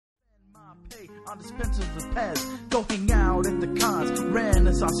On dispensers of Pez, go hang out at the cons,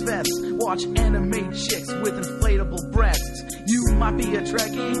 Renaissance fests, watch anime chicks with inflatable breasts. You might be a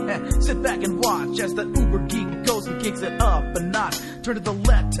Trekkie, sit back and watch as the uber geek goes and kicks it up a notch. Turn to the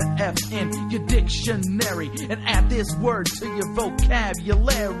letter F in your dictionary and add this word to your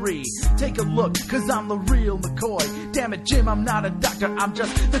vocabulary. Take a look, cause I'm the real McCoy. Damn it, Jim, I'm not a doctor, I'm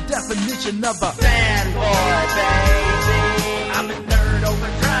just the definition of a fanboy, baby. I'm a nerd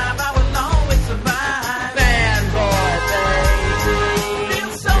overdrive, I will always survive. Fanboy, baby.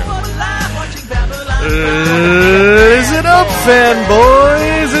 Feel so alive watching Babylon. Listen up,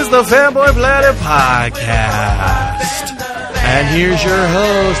 fanboys. It's the Fanboy Planet Podcast. And here's your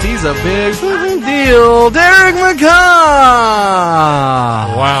host. He's a big deal, Derek McCaw.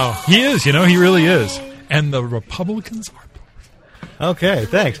 Wow. He is, he really is. And the Republicans are. Okay,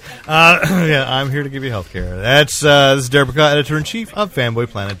 thanks. Yeah, I'm here to give you health care. This is Derek McCaw, editor-in-chief of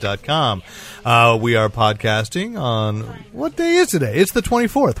FanboyPlanet.com. We are podcasting on, what day is today? It's the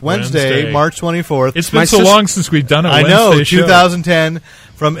 24th, Wednesday. March 24th. It's been so long since we've done a Wednesday show. I know, show. 2010,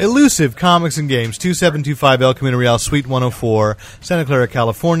 from Elusive Comics and Games, 2725 El Camino Real, Suite 104, Santa Clara,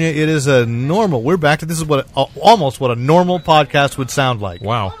 California. It is a normal, we're back to, this is almost what a normal podcast would sound like.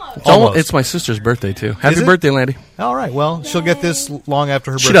 Wow. It's my sister's birthday, too. Happy birthday, Landy. All right, well, she'll get this long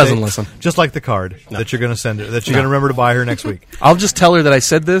after her birthday. She doesn't listen. Just like the card that you're going to send her, that you're going to remember to buy her next week. I'll just tell her that I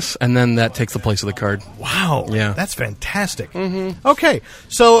said this, and then that takes the place of the card. Wow. Yeah. That's fantastic. Mm-hmm. Okay,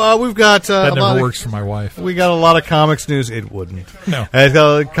 so we've got... that never works for my wife. We got a lot of comics news. It wouldn't. No. It's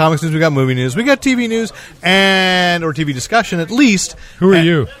got comics news, we got movie news, we got TV news, or TV discussion at least. Who are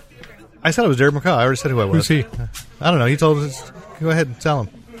you? I said it was Derek McCaw. I already said who I was. Who's he? I don't know. He told us... Go ahead and tell him.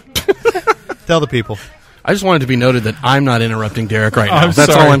 Tell the people. I just wanted to be noted that I'm not interrupting Derek right now. I'm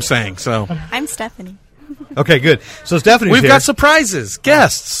That's sorry. all I'm saying. So I'm Stephanie. Okay, good. So Stephanie's we've here. got surprises,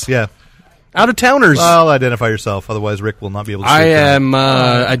 guests, Yeah. out-of-towners. Well, identify yourself. Otherwise, Rick will not be able to see I am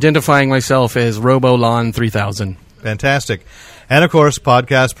identifying myself as RoboLon 3000. Fantastic. And, of course,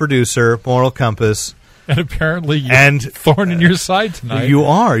 podcast producer, Moral Compass. And apparently you're thorn in your side tonight. You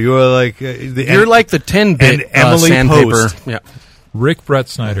are. You are like... You're like the 10-bit Emily sandpaper. Post. Yeah. Rick Brett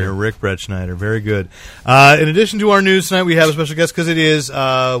Snyder. Rick Brett Schneider. Very good. In addition to our news tonight, we have a special guest because it is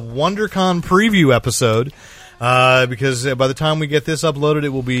WonderCon preview episode. Because by the time we get this uploaded, it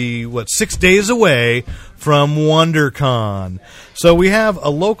will be, 6 days away from WonderCon. So we have a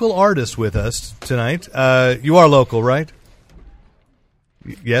local artist with us tonight. You are local, right?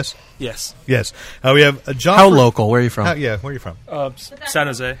 Yes? Yes. Yes. We have Joffrey. How local? Where are you from? Where are you from? San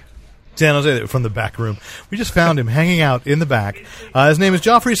Jose. San Jose, from the back room. We just found him hanging out in the back. His name is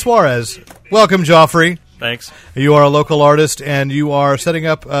Joffrey Suarez. Welcome, Joffrey. Thanks. You are a local artist, and you are setting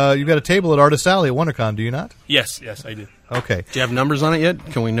up, you've got a table at Artist Alley at WonderCon, do you not? Yes, I do. Okay. Do you have numbers on it yet?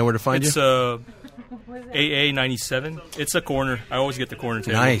 Can we know where to find It's you? AA97. It's a corner. I always get the corner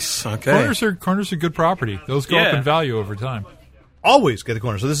table. Nice. Okay. Corners are good property. Those go up in value over time. Always get the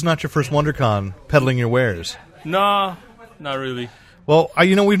corner. So this is not your first WonderCon peddling your wares. No, not really. Well,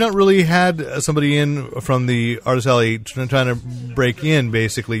 we've not really had somebody in from the Artist Alley trying to break in,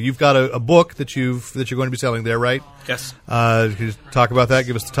 basically. You've got a book that you're going to be selling there, right? Yes. Can you talk about that?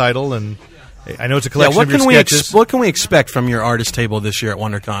 Give us the title. And I know it's a collection of your sketches. What can we expect from your artist table this year at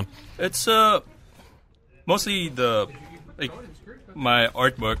WonderCon? It's mostly my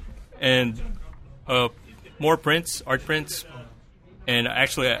art book and more prints, art prints. And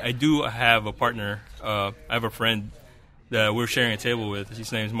actually, I do have a partner. I have a friend that we're sharing a table with.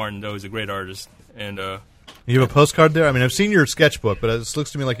 His name is Martin Doe. He's a great artist. And you have a postcard there? I mean, I've seen your sketchbook, but it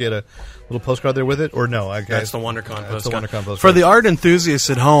looks to me like you had a little postcard there with it, or no? That's the WonderCon postcard. That's the WonderCon postcard. For the art enthusiasts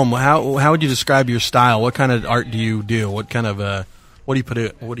at home, how would you describe your style? What kind of art do you do? What kind of what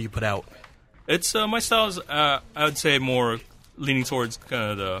do you put out? It's my style is I would say more leaning towards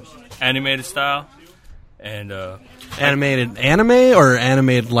kind of the animated style. And animated anime or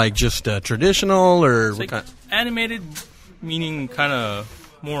animated like just traditional or what kind? Animated meaning kind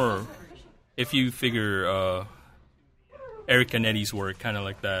of more if you figure Eric Canetti's work, kind of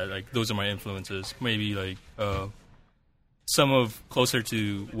like that. Like those are my influences. Maybe like some of closer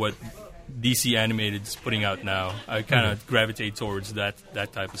to what DC Animated's putting out now. I kind of gravitate towards that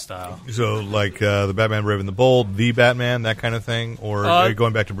type of style. So like the Batman Brave and the Bold, the Batman, that kind of thing, or are you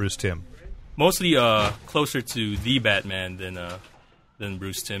going back to Bruce Timm? Mostly closer to the Batman than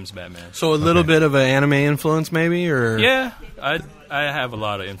Bruce Timm's Batman. So a little bit of an anime influence, maybe, or yeah, I have a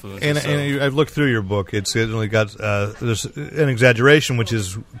lot of influences. And I've looked through your book. It's certainly got there's an exaggeration, which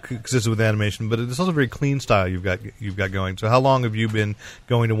is consistent with animation, but it's also a very clean style you've got going. So how long have you been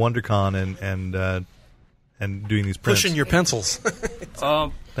going to WonderCon and doing these prints? pushing your pencils?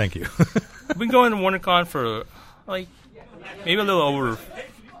 Thank you. I've been going to WonderCon for like maybe a little over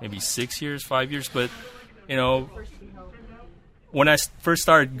maybe 6 years, 5 years. But when I first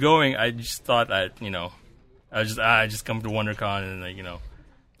started going, I just thought I just come to WonderCon and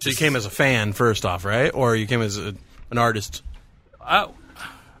So you came as a fan first off, right? Or you came as an artist?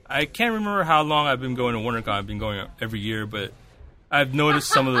 I can't remember how long I've been going to WonderCon. I've been going every year, but I've noticed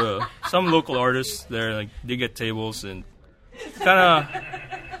some local artists there, like they get tables, and kind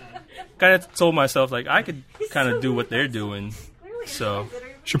of told myself like I could kind of do what they're doing. So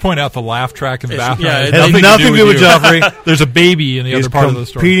should point out the laugh track in the bathroom. Yeah, It Has nothing to do with you. Joffrey. There's a baby in the He's other part of the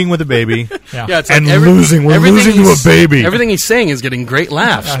story. competing with a baby. Yeah. Yeah, it's like And losing. We're everything losing to a he's- baby. Everything he's saying is getting great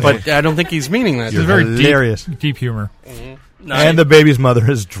laughs, but I don't think he's meaning that. It's very hilarious. deep humor. And the baby's mother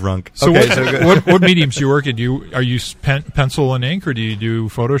is drunk. So, Okay, what mediums do you work in? Are you pencil and ink, or do you do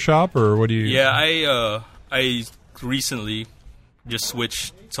Photoshop, or what do you? Yeah, I recently just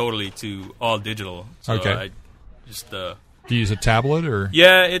switched totally to all digital. So Okay. I just Do you use a tablet or?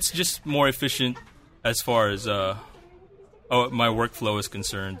 yeah, it's just more efficient as far as my workflow is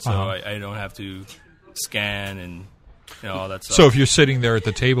concerned. So I don't have to scan and all that stuff. So if you're sitting there at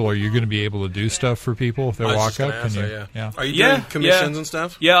the table, are you going to be able to do stuff for people if they I was walk just gonna up? ask Can that, you? yeah. Are you Yeah, doing commissions yeah. and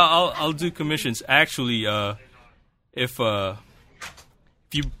stuff? Yeah, I'll do commissions. Actually, if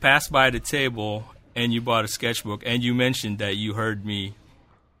you pass by the table and you bought a sketchbook and you mentioned that you heard me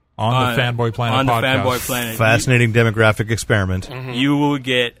On the Fanboy Planet on the podcast. Fanboy Planet, Fascinating demographic experiment. you will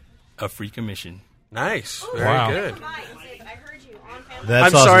get a free commission. Nice. Very Wow. good.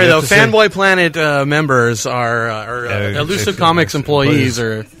 That's I'm awesome. sorry, You though. have to say- Fanboy Planet members are Elusive Comics employees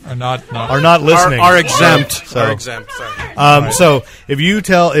Are not are not listening. are exempt. So- Are exempt. Sorry. So if you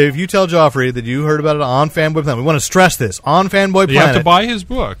tell Joffrey that you heard about it on Fanboy Planet, we want to stress this on Fanboy Planet. You have to buy his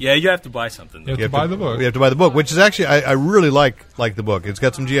book. Yeah, you have to buy something. You have You to buy the book. We have to buy the book, which is actually I really like the book. It's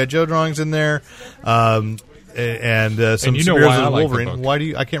got some G.I. Joe drawings in there, and some you know Spears why of I the like the Wolverine. book. Why do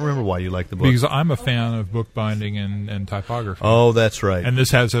you? I can't remember why you like the book. Because I'm a fan of bookbinding and typography. Oh, that's right. And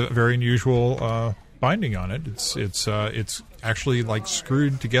this has a very unusual binding on it. It's actually like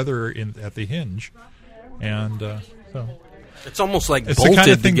screwed together at the hinge, and so It's almost like it's bolted the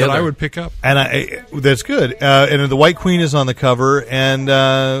kind of thing together. that I would pick up. And that's good. And the White Queen is on the cover, and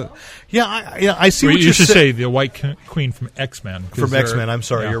I see Well, what you you're should saying. say the White Queen from X-Men. 'cause From they're- X-Men, I'm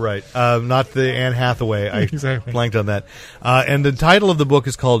sorry, yeah. you're right. Not the Anne Hathaway. I Exactly. blanked on that. And the title of the book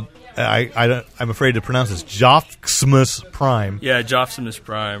is called, I'm afraid to pronounce this, Jophsimus Prime, Yeah, Jophsimus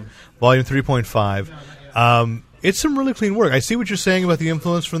Prime. Volume 3.5. It's some really clean work. I see what you're saying about the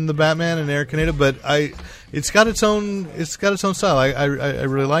influence from the Batman and Eric Kaneda, but it's got its own style. I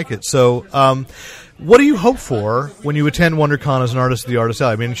really like it. So, what do you hope for when you attend WonderCon as an artist at the Artist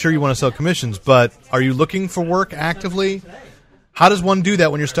Alley? I mean, sure you want to sell commissions, but are you looking for work actively? How does one do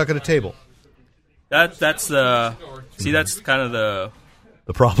that when you're stuck at a table? That's kind of the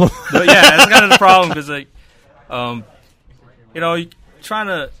The problem. that's kind of the problem because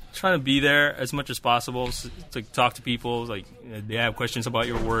trying to be there as much as possible to talk to people. Like they have questions about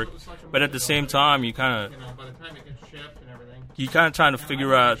your work, but at the same time, you kind of trying to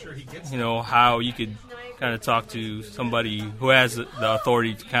figure out, how you could kind of talk to somebody who has the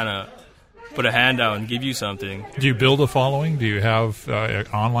authority to kind of put a hand out and give you something. Do you build a following? Do you have an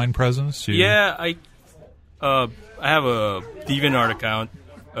online presence? Do you- Yeah, I have a DeviantArt account,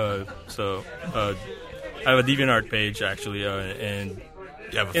 so I have a DeviantArt page actually, and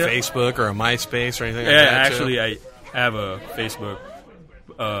Do you have a Facebook or a MySpace or anything like yeah, that? actually I have a Facebook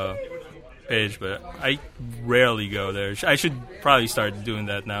page, but I rarely go there. I should probably start doing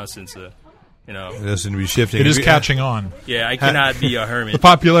that now since It doesn't be shifting. It is catching on. yeah, I cannot be a hermit. The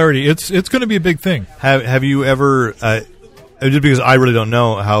popularity, it's going to be a big thing. Have you ever? Just because I really don't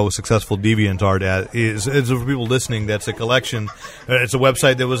know how successful DeviantArt is, for people listening, that's a collection. It's a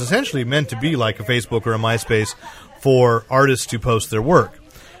website that was essentially meant to be like a Facebook or a MySpace for artists to post their work.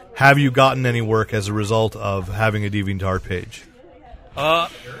 Have you gotten any work as a result of having a DeviantArt page? A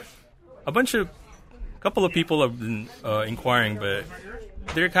couple of people have been inquiring, but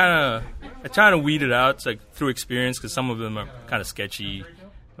they're kind of trying to weed it out. It's like through experience because some of them are kind of sketchy,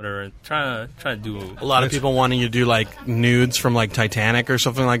 whatever. Trying to do A lot of people wanting you to do like nudes from like Titanic or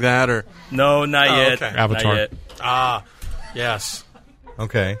something like that, or no, not yet. okay. Avatar. Not yet. yes.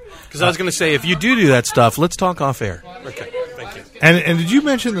 Okay. Because I was going to say, if you do that stuff, let's talk off air. Okay, thank you. And did you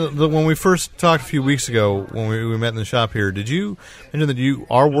mention that when we first talked a few weeks ago, when we met in the shop here, did you mention that you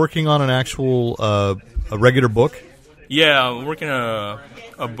are working on an actual a regular book? Yeah, I'm working a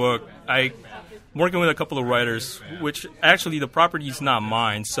book. I working with a couple of writers, which actually the property is not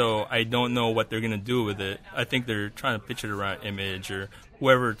mine, so I don't know what they're going to do with it. I think they're trying to pitch it around Image or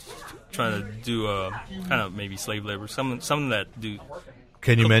whoever's trying to do kind of maybe slave labor, something that do.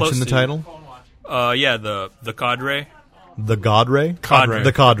 Can you mention the title? Yeah, the Cadre. The Cadre? Cadre.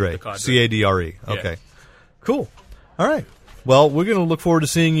 The Cadre. The Cadre. C-A-D-R-E. Okay. Yeah. Cool. All right. Well, we're going to look forward to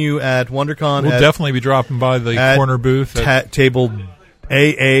seeing you at WonderCon. We'll definitely be dropping by the corner booth. Table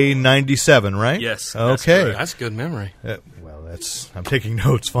AA97, right? Yes. Okay. That's good memory. Well, I'm taking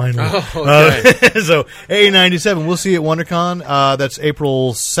notes finally. Oh, okay. So AA97, we'll see you at WonderCon. That's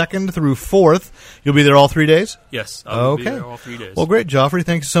April 2nd through 4th. You'll be there all 3 days? Yes. I'll be there all 3 days. Well, great, Joffrey.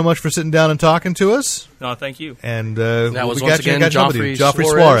 Thanks so much for sitting down and talking to us. No, thank you. And that was we once got you, again Joffrey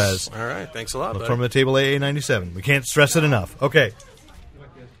Suarez. All right, thanks a lot. From the table AA97. We can't stress it enough. Okay.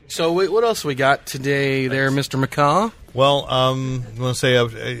 So what else we got today there, Mr. McCaw? Well, I want to say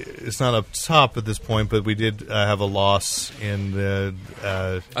it's not up top at this point, but we did have a loss in the...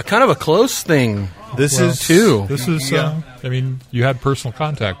 a kind of a close thing. This is... I mean, you had personal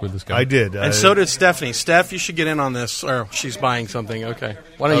contact with this guy. I did. And so did Stephanie. Steph, you should get in on this. Or she's buying something. Okay.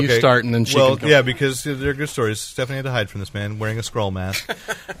 Why don't you start and then she can come. Yeah, because they're good stories. Stephanie had to hide from this man wearing a Skrull mask.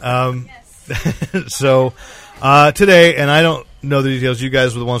 So today, and I don't know the details. You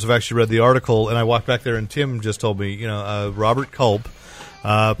guys were the ones who've actually read the article, and I walked back there, and Tim just told me, Robert Culp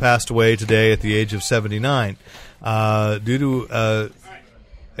passed away today at the age of 79 due to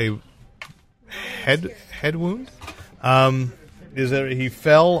a head wound. Is that he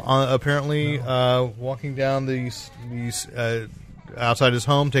fell apparently walking down these outside his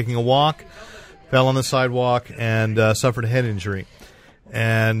home, taking a walk, fell on the sidewalk and suffered a head injury,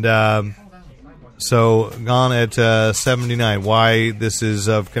 and. So, gone at 79. Why this is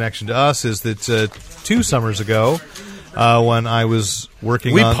of connection to us is that 2 summers ago, when I was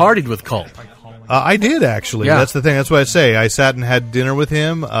working We partied with Culp. I did, actually. Yeah. That's the thing. That's what I say. I sat and had dinner with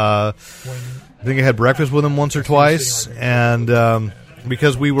him. I think I had breakfast with him once or twice. And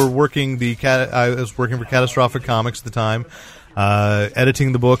because we were working I was working for Catastrophic Comics at the time.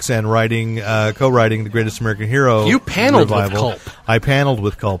 Editing the books and co-writing The Greatest American Hero. You paneled revival. with Culp. I paneled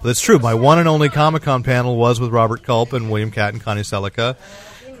with Culp. That's true. My one and only Comic-Con panel was with Robert Culp and William Catt and Connie Selica.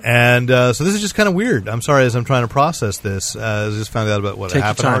 And so this is just kind of weird. I'm sorry as I'm trying to process this. I just found out about,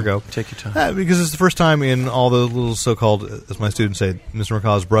 half an hour ago. Take your time. Because it's the first time in all the little so-called, as my students say, Mr.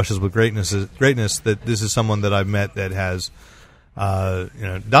 McCaw's brushes with greatness, that this is someone that I've met that has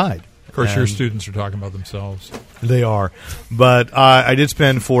died. Of course, your students are talking about themselves. They are. But I did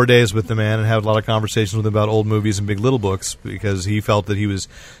spend 4 days with the man and had a lot of conversations with him about old movies and Big Little Books because he felt that he was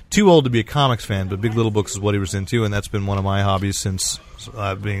too old to be a comics fan, but Big Little Books is what he was into, and that's been one of my hobbies since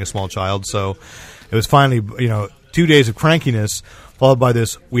being a small child. So it was finally, 2 days of crankiness followed by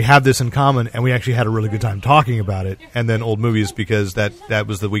this, we have this in common, and we actually had a really good time talking about it, and then old movies because that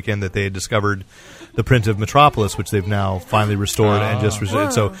was the weekend that they had discovered the print of Metropolis, which they've now finally restored and just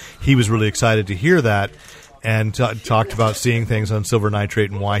restored. So he was really excited to hear that and talked about seeing things on silver nitrate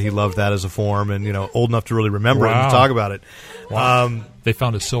and why he loved that as a form and, old enough to really remember it and talk about it. Wow. They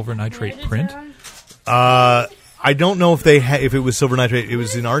found a silver nitrate print? I don't know if if it was silver nitrate. It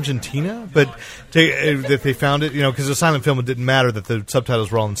was in Argentina, but that they found it, because the silent film, it didn't matter that the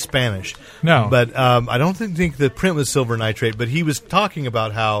subtitles were all in Spanish. No. But I don't think the print was silver nitrate, but he was talking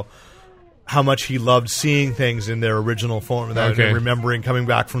about how much he loved seeing things in their original form, and remembering coming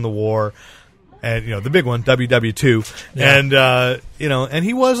back from the war, and the big one, WW2, and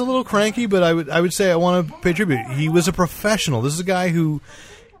he was a little cranky, but I would say I want to pay tribute. He was a professional. This is a guy who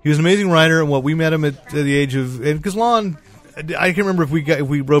he was an amazing writer, and what we met him at the age of, because Lon, I can't remember if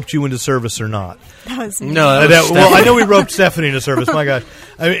we roped you into service or not. That was me. No, well, I know we roped Stephanie into service. My God,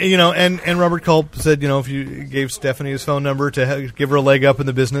 and Robert Culp said, if you gave Stephanie his phone number to give her a leg up in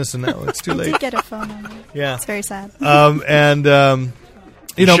the business, and now it's too I late. did get a phone number. Yeah, it's very sad.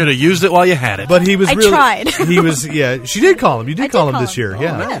 You should have used it while you had it. But he was I really. tried. He was. Yeah, she did call him. You did call him this year. Oh,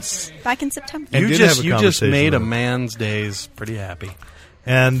 Yeah. yes, back in September. And you did have a just conversation made a with him. man's days pretty happy.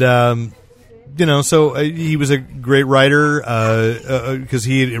 And so he was a great writer because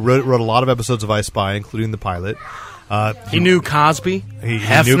he wrote a lot of episodes of I Spy, including the pilot. He knew Cosby. He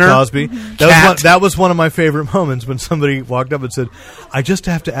Hefner, knew Cosby. Cat. That was one of my favorite moments when somebody walked up and said, "I just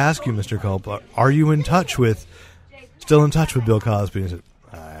have to ask you, Mr. Culp, are you still in touch with Bill Cosby?" And he said,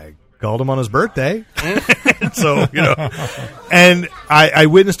 "I called him on his birthday." So and I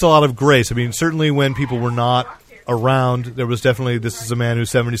witnessed a lot of grace. I mean, certainly when people were not around, there was definitely, this is a man who's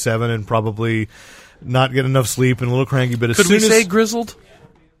 77 and probably not getting enough sleep and a little cranky. But Could we say grizzled?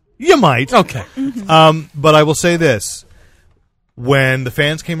 You might. Okay. But I will say this. When the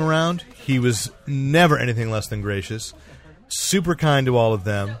fans came around, he was never anything less than gracious. Super kind to all of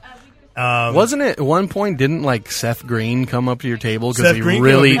them. Wasn't it at one point? Didn't like Seth Green come up to your table because Seth he Green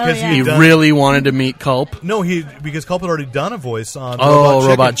really, because he really wanted to meet Culp? No, because Culp had already done a voice on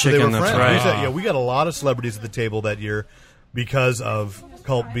Robot so they Chicken, were that's friends. right. Yeah, we got a lot of celebrities at the table that year because of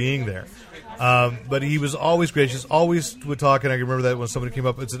Culp being there. But he was always gracious, always would talk, and I can remember that when somebody came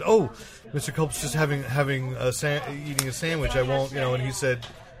up and said, "Oh, Mr. Culp's just having eating a sandwich. I won't," and he said.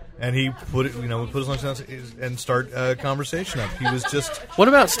 And he put it, would put his lunch down and start a conversation up. He was just. What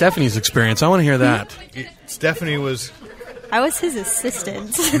about Stephanie's experience? I want to hear that. Stephanie was. I was his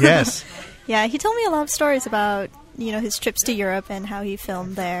assistant. Yes. Yeah, he told me a lot of stories about his trips to Europe and how he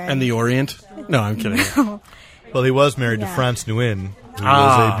filmed there. And the Orient? No, I'm kidding. Well, he was married to France Nguyen, who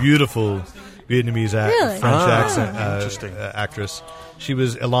was a beautiful Vietnamese French actress. She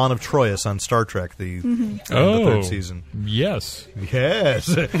was Elan of Troyes on Star Trek, the third season. Yes. Yes.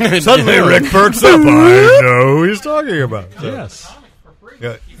 Suddenly Rick perks up. I know who he's talking about. So. Yes.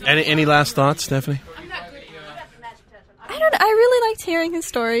 Yeah. Any last thoughts, Stephanie? I don't know. I really liked hearing his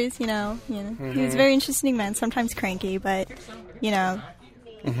stories, He was a very interesting man, sometimes cranky, but,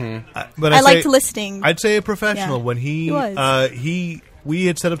 But I liked listening. I'd say a professional. Yeah. When he was. We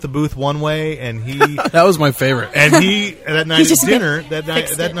had set up the booth one way, and he that was my favorite. And that night just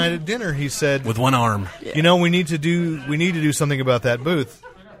at dinner, he said, with one arm, we need to do something about that booth.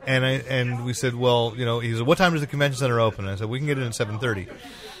 And we said, well, he said, what time does the convention center open? And I said, we can get in at 7:30. He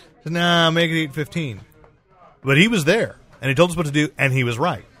said, nah, make it 8:15. But he was there, and he told us what to do, and he was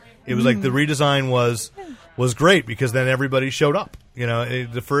right. It was like the redesign was great because then everybody showed up. It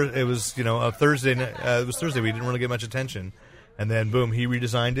was a Thursday. It was Thursday. We didn't really get much attention. And then, boom, he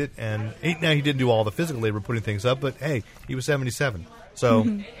redesigned it. And now he didn't do all the physical labor putting things up, but, hey, he was 77.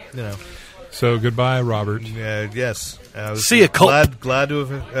 So, So, goodbye, Robert. Yes. I was See ya, Culp. glad to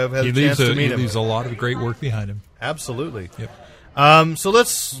have had a chance to meet him. He leaves a lot of great work behind him. Absolutely. Yep. So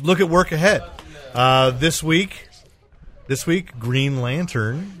let's look at work ahead. This week, Green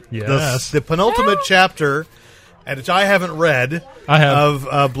Lantern. Yes. The penultimate chapter, and which I haven't read,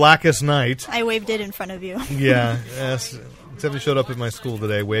 of Blackest Night. I waved it in front of you. Yeah. Yes. Somebody showed up at my school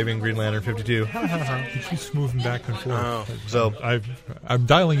today waving Green Lantern 52. He keeps moving back and forth. Oh. So I'm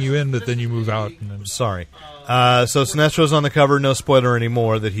dialing you in, but then you move out. And then... Sorry. So Sinestro's on the cover. No spoiler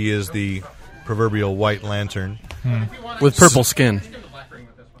anymore that he is the proverbial White Lantern. With purple skin.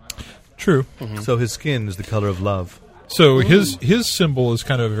 True. Mm-hmm. So his skin is the color of love. So his symbol is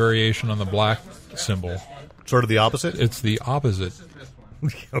kind of a variation on the black symbol. Sort of the opposite? It's the opposite.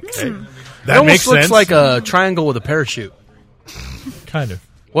 Okay. That almost looks like a triangle with a parachute. Kind of.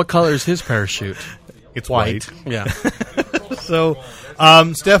 What color is his parachute? It's white. Yeah. So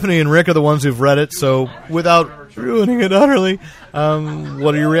Stephanie and Rick are the ones who've read it, so without ruining it utterly,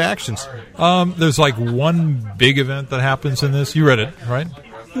 what are your reactions? There's like one big event that happens in this. You read it, right?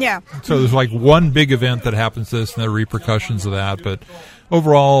 Yeah. So there's like one big event that happens to this, and there are repercussions of that, but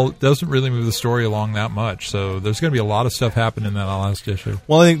overall, it doesn't really move the story along that much. So there's going to be a lot of stuff happen in that last issue.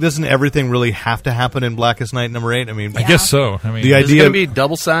 Well, I think doesn't everything really have to happen in Blackest Night number 8? I mean, I guess so. I mean, the is it idea going to be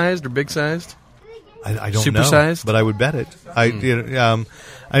double sized or big sized? I don't Super know, sized? but I would bet it. I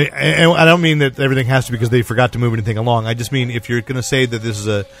don't mean that everything has to because they forgot to move anything along. I just mean if you're going to say that this is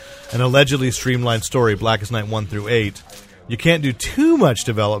an allegedly streamlined story, Blackest Night 1 through 8. You can't do too much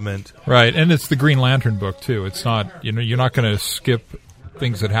development, right? And it's the Green Lantern book too. It's not you're not going to skip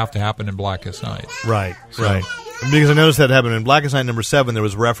things that have to happen in Blackest Night. Right, right. Because I noticed that happened in Blackest Night number 7. There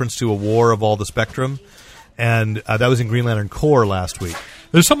was reference to a war of all the Spectrum, and that was in Green Lantern Corps last week.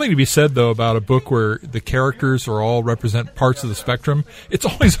 There's something to be said, though, about a book where the characters are all represent parts of the spectrum. It's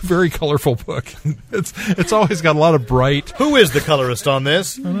always a very colorful book. It's always got a lot of bright. Who is the colorist on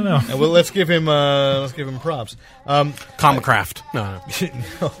this? I don't know. Well, let's give him props. Comicraft. No.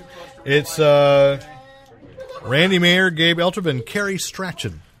 No, it's Randy Mayer, Gabe Eltrub, Carrie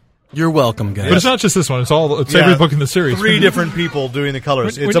Strachan. You're welcome, guys. But it's not just this one. It's every book in the series. 3 different people doing the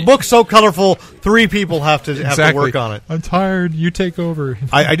colors. It's a book so colorful, 3 people have to work on it. I'm tired. You take over.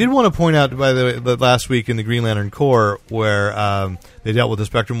 I did want to point out, by the way, that last week in the Green Lantern Corps, where they dealt with the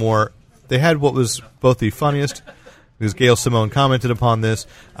Spectrum War, they had what was both the funniest, because Gail Simone commented upon this,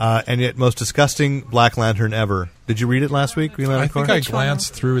 and yet most disgusting Black Lantern ever. Did you read it last week, Green Lantern Corps? I think I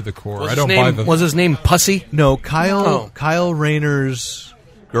glanced through the Corps. I don't buy the... Was his name Pussy? No, Kyle Rayner's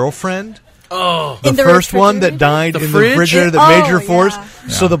girlfriend Oh, The In the first one that died The in fridge? the refrigerator that made your force. Yeah.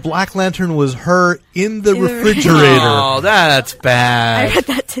 So the Black Lantern was her in the In the refrigerator. oh, that's I bad. read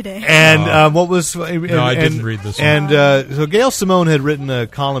that today. And what was? I didn't read this one. And so Gail Simone had written a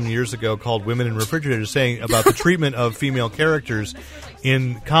column years ago called "Women in Refrigerators," saying about the treatment of female characters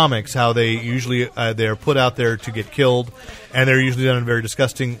in comics, how they usually they're put out there to get killed, and they're usually done in a very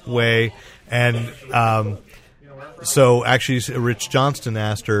disgusting way. And so actually, Rich Johnston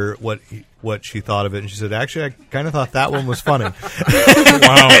asked her what she thought of it, and she said, "Actually, I kind of thought that one was funny."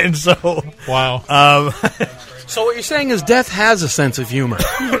 Wow. And so, Wow. So what you're saying is death has a sense of humor.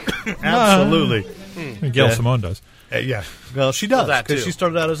 absolutely, Gail Yeah. Simone does. yeah. Well, she does that because too. she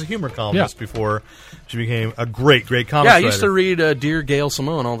started out as a humor columnist Yeah. before she became a great comic Yeah, I writer. used to read Dear Gail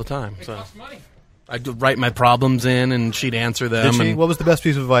Simone all the time. So I'd write my problems in, and she'd answer them. Did she? And What was the best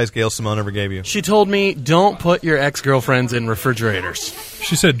piece of advice Gail Simone ever gave you? she told me, don't put your ex-girlfriends in refrigerators.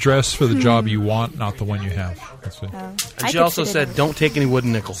 She said, "Dress for the job you want, not the one you have." That's it. And she also said, don't take any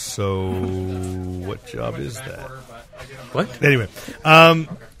wooden nickels. So, what job is that? What? Anyway,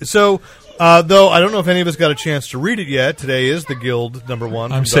 though I don't know if any of us got a chance to read it yet. Today is the Guild #1. I'm from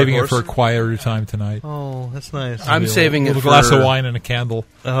Dark saving it for a Horse. quieter time tonight. Oh, that's nice. I'm saving it A for glass of wine and a candle.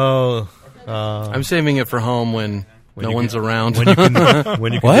 Oh, I'm saving it for home when no you one's can- around. when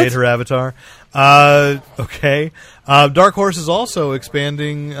you can What? date her avatar. Okay. Dark Horse is also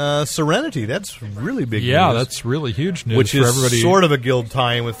expanding Serenity. That's really big. Yeah, news, that's really huge news which for is everybody. sort of a Guild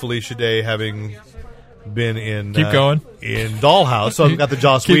tie-in with Felicia Day having been in Keep going. in Dollhouse. So I've got the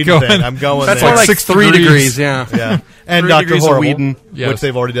Joss Keep Whedon going. thing. I'm going That's there. more like 6 3 degrees. degrees, yeah. Yeah, and 3 Dr. degrees of Horrible, Whedon. Yes. which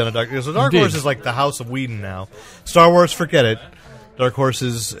they've already done a Doctor. So Dark Indeed. Horse is like the House of Whedon now. Star Wars, forget it. Dark Horse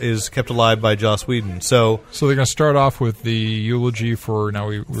is kept alive by Joss Whedon. So So they're going to start off with the eulogy for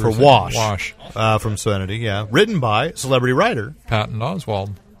for Wash, Wash, from Serenity, yeah, written by celebrity writer. Patton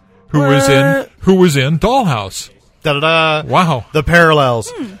Oswalt, who was in Dollhouse. Da da da. Wow, The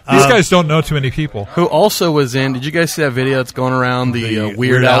parallels. these guys don't know too many people. Who also was in, did you guys see that video that's going around, the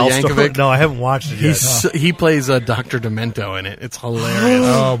Weird Al story. Yankovic? No, I haven't watched it yet. He plays Dr. Demento in it. It's hilarious.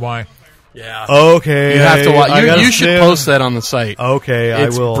 Oh my! Yeah. Okay, You have to watch. I gotta You should see it. post that on the site. Okay,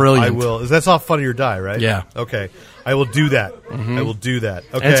 It's I will. brilliant. I will. That's off Funny or Die, right? Yeah. Okay, I will do that. I will do that.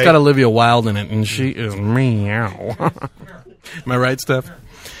 Okay. And it's got Olivia Wilde in it, and she is meow. Am I right, Steph?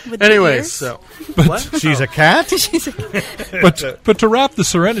 With the Anyways, ears? so She's a cat. But to wrap the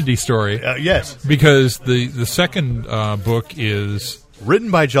Serenity story, Yes, because the second book is,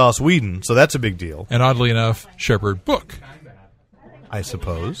 written by Joss Whedon, so that's a big deal, and oddly enough, Shepherd book. I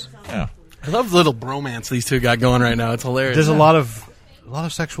suppose. Yeah. I love the little bromance these two got going right now. It's hilarious. There's a lot of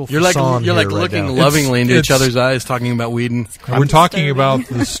sexual. You're like frisson here right looking now. lovingly into each it's- other's eyes, talking about Whedon. We're talking disturbing. about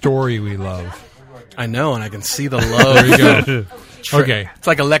the story we love. I know, and I can see the love. There you go. Okay. It's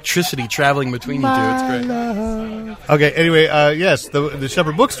like electricity traveling between you two. It's great. Okay. Anyway, yes, the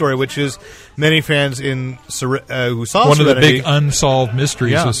Shepherd book story, which is many fans who saw One of the Serenity. big unsolved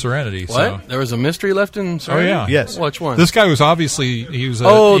mysteries Yeah. of Serenity. What? So. There was a mystery left in Serenity? yeah. Yes. Which one? This guy was obviously he was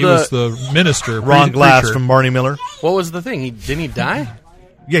the minister, Ron Glass preacher. from Barney Miller. What was the thing? Didn't he die?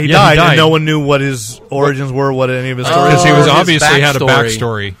 Yeah, he Yeah, died, he died. and no one knew what his origins were, what any of his stories. because he was his obviously had a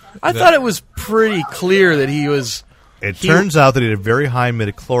backstory. backstory. I thought it was pretty clear that he was. It turns out that he had a very high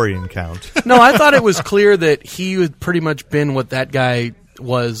midichlorian count. No, I thought it was clear that he had pretty much been what that guy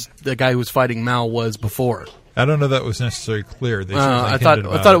was. The guy who was fighting Mal was before. I don't know that was necessarily clear. They certainly I hinted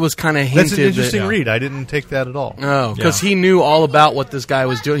about thought it was kind of hinted. That's an interesting that, read. I didn't take that at all. Oh, because Yeah. he knew all about what this guy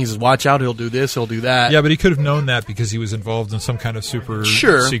was doing. He says, "Watch out! He'll do this. He'll do that." Yeah, but he could have known that because he was involved in some kind of super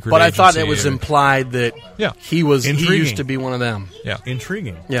sure. secret But I thought agency it was or- implied that Yeah. he was. He Intriguing. used to be one of them. Yeah.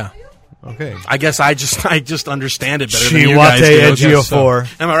 Intriguing. Yeah. Okay. I guess I just understand it better than you guys Chihuahua do. Ejiofor.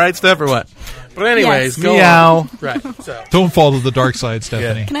 Am I right, Steph, or what? But anyways, Yes. go Meow. on. Right. So, Don't fall to the dark side,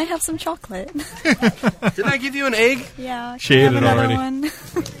 Stephanie. Can I have some chocolate? didn't I give you an egg? Yeah. She can I ate have it another already. one?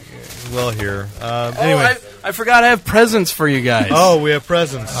 Well, here. Oh, Anyway. I forgot I have presents for you guys. Oh, we have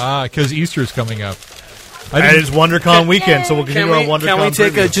presents. Because Easter's coming up. And it's WonderCon weekend, so we'll can continue our WonderCon. we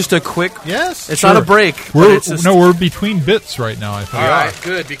take preview. just a quick? Yes. It's sure. not a break. but We're it's just, we're between bits right now. I think. all right,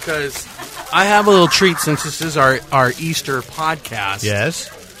 good, because I have a little treat since this is our Easter podcast. Yes.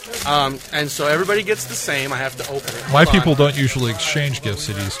 And so everybody gets the same. I have to open it. My Hold on. people don't usually exchange gifts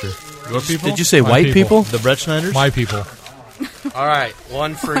at Easter. Your people? Did you say My white people. people? The Brett Schneiders? My people. All right,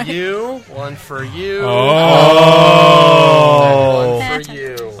 one for you, one for you, Oh. one for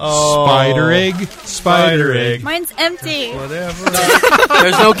you. Spider egg. Spider egg. Mine's empty. Whatever.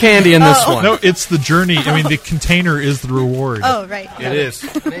 There's no candy in this one. No, it's the journey. I mean, the container is the reward. Oh, right. It is.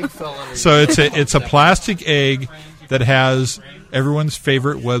 So it's a plastic egg that has everyone's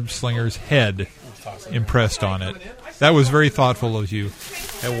favorite web slinger's head impressed on it. That was very thoughtful of you.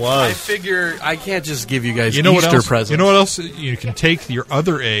 It was. I figure I can't just give you guys You know what Easter else? presents. You know what else? You can take your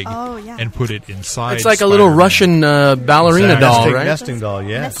other egg Oh, yeah. and put it inside. It's like a little Spider-Man. Russian ballerina doll, nesting, right? nesting doll,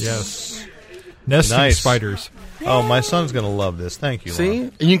 yes. Yes. Nesting Nice. spiders. Oh, my son's going to love this. Thank you, See?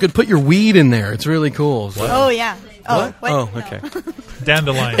 Lon. And you could put your weed in there. It's really cool. So- Oh, yeah. Oh, what? Oh, No. okay.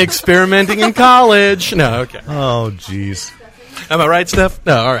 Dandelion. Experimenting in college. No, okay. Oh, jeez. Am I right, Steph?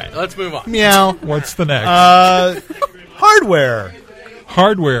 No, all right. Let's move on. Meow. What's the next? Hardware.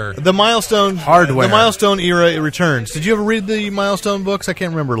 Hardware. The Milestone Hardware. The Milestone era, it returns. Did you ever read the Milestone books? I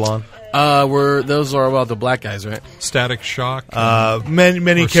can't remember, Lon. Those are about the black guys, right? Static Shock.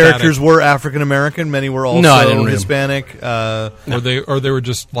 Many Or characters Static. were African American. Many were also No, I didn't read 'em. Hispanic. Or they were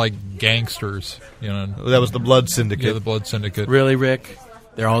just like gangsters. You know. That was the Blood Syndicate. Yeah, the Blood Syndicate. Really, Rick?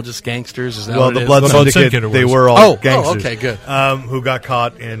 They're all just gangsters? Is that Well, what the it Blood is? Syndicate, it they was. were all Oh, gangsters. okay, good. Who got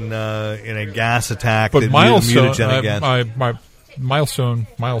caught in a gas attack But that Milestone, mutagenic gas. my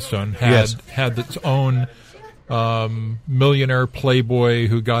Milestone had Yes. had its own millionaire playboy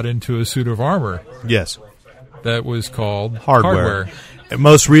who got into a suit of armor Yes. that was called Hardware.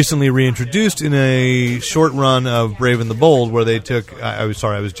 Most recently reintroduced in a short run of Brave and the Bold, where they took. I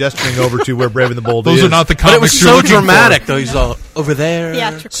was gesturing over to where Brave and the Bold Those is. are not the But comics it was you're so looking dramatic, though. He's all over there.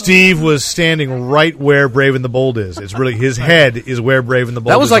 Theatrical. Steve was standing right where Brave and the Bold is. It's really his head is where Brave and the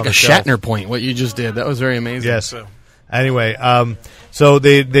Bold. That was is like on a the shelf. Shatner point, what you just did. That was very amazing. Yes. So. Anyway, so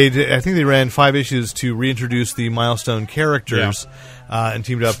they did, I think they ran 5 issues to reintroduce the Milestone characters and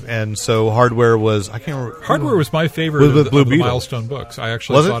teamed up. And so Hardware was I can't remember. Hardware was my favorite With of Blue the Beetle. Milestone books. I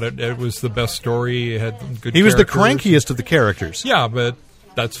actually Was it? thought it was the best story. It had good. He was the characters. crankiest of the characters. Yeah, but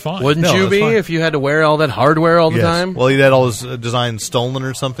that's fine. Wouldn't No, you that's be fine. if you had to wear all that hardware all the Yes. time? Well, he had all his designs stolen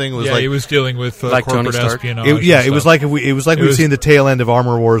or something. It was Yeah, like he was dealing with Like Tony corporate Stark? espionage. It, yeah, and it was stuff. like we'd was- seen the tail end of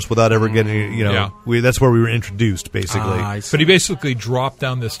Armor Wars without ever getting. Yeah. That's where we were introduced, basically. I see. But he basically dropped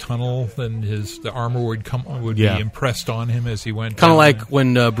down this tunnel, and the armor would Yeah. be impressed on him as he went. Kind of down like there.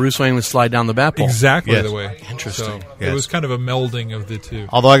 when Bruce Wayne would slide down the bat pole. exactly Yes. the way. Interesting. So Yes. It was kind of a melding of the two.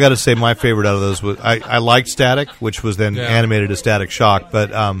 Although I got to say, my favorite out of those was I liked Static, which was then Yeah. animated as Static Shock, but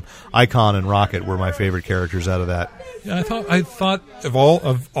Icon and Rocket were my favorite characters out of that. Yeah, I thought of all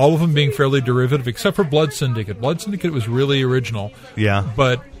of them being fairly derivative, except for Blood Syndicate. Blood Syndicate was really original. Yeah.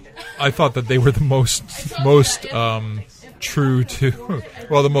 But I thought that they were the most true to,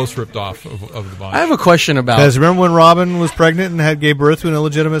 well, the most ripped off of the bunch. I have a question about. Guys, remember when Robin was pregnant and gave birth to an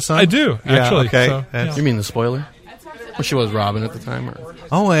illegitimate son? I do, Yeah, actually. okay. So, That's- You mean the spoiler? Well, she was Robin at the time. Or?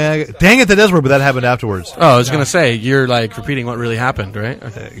 Oh, yeah. Dang it, that does work, but that happened afterwards. Oh, I was going to say, you're like repeating what really happened, right?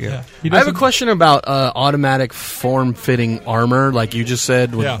 Okay. Yeah. He I have a doesn't- question about automatic form-fitting armor, like you just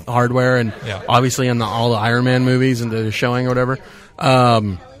said with Yeah. hardware, and Yeah. obviously in all the Iron Man movies and they're showing or whatever.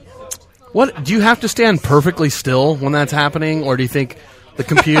 What do you have to stand perfectly still when that's happening, or do you think the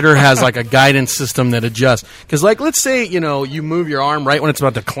computer has like a guidance system that adjusts? Because, like, let's say you move your arm right when it's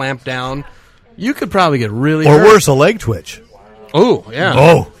about to clamp down, you could probably get really Or hurt. worse, a leg twitch. Oh, yeah.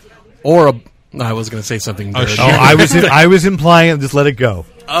 Oh. Or a. I was going to say something dirty. shit. Oh, I was implying it. Just let it go.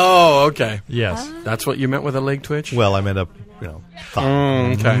 Oh, okay. Yes. That's what you meant with a leg twitch? Well, I meant a, thought.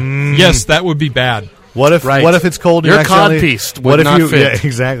 Okay. Yes, that would be bad. What if Right. What if it's cold? and Your you accidentally- codpiece would What if not you? fit. Yeah,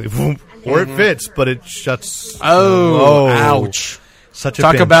 exactly. Or it fits, but it shuts. Oh, ouch. Such a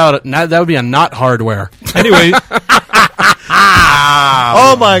Talk pinch. about it. That would be a not hardware. Anyway,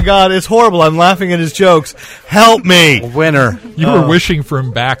 Oh my God, it's horrible. I'm laughing at his jokes. Help me. Winner. you were wishing for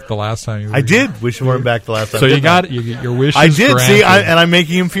him back the last time you were I did wish for him back the last time. So you didn't got it. Your wish I is did. granted. See, and I'm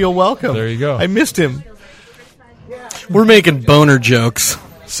making him feel welcome. There you go. I missed him. We're making boner jokes.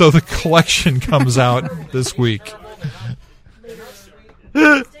 So the collection comes out this week.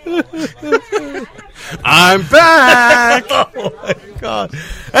 I'm back. Oh my God.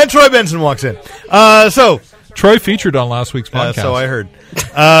 And Troy Benson walks in. Troy featured on last week's podcast. So I heard.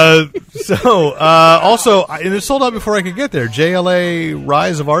 Also, and it sold out before I could get there. JLA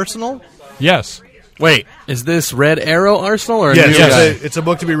Rise of Arsenal. Yes. Wait, is this Red Arrow Arsenal or a Yes, new guy? it's a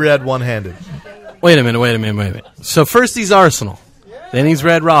book to be read one-handed. Wait a minute. So first he's Arsenal, then he's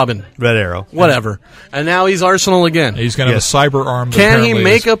Red Robin, Red Arrow. whatever, and now he's Arsenal again. He's going to Yes. have a cyber arm. That Can he apparently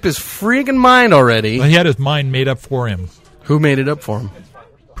make is- up his freaking mind already? He had his mind made up for him. Who made it up for him?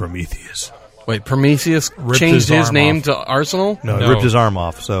 Prometheus. Wait, Prometheus Ripped changed his his arm name off. to Arsenal? No, No. it ripped his arm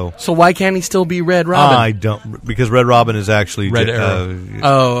off. So So why can't he still be Red Robin? I don't, because Red Robin is actually Red Arrow.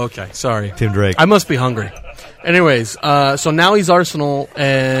 Oh, okay. Sorry. Tim Drake. I must be hungry. Anyways, so now he's Arsenal,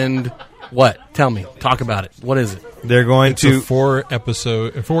 and What? Tell me. Talk about it. What is it? They're going It's to... a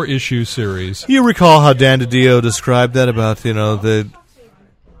 4-issue series. You recall how Dan DiDio described that about, the...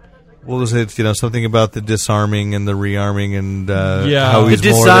 What was it? Something about the disarming and the rearming and how he's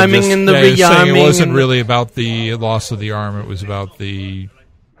the more than disarming just... and the He's saying rearming. it wasn't really about the loss of the arm. It was about the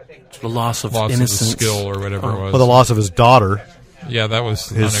loss of loss innocence. of the skill or whatever it was. Well, the loss of his daughter. Yeah, that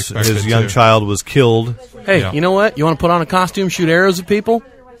was unexpected. His young too. child was killed. Hey, Yeah. you know what? You want to put on a costume, shoot arrows at people?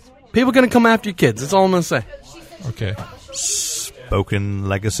 People going to come after your kids. That's all I'm going to say. Okay. Spoken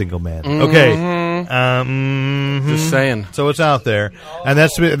like a single man. Okay. Just saying. So it's out there. And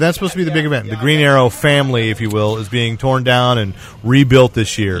that's supposed to be the big event. The Green Arrow family, if you will, is being torn down and rebuilt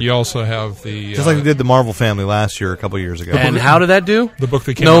this year. You also have the Just like they did the Marvel family last year, a couple years ago. And how did that do? the book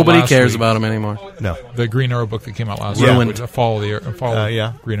that came out Nobody last cares week. about them anymore. No. The Green Arrow book that came out last Yeah. week. Ruined. The Fall of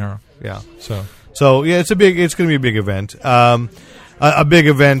yeah. Green Arrow. Yeah. So Yeah, it's going to be a big event. A big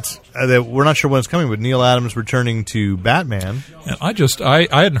event that we're not sure when it's coming, but Neil Adams returning to Batman. and I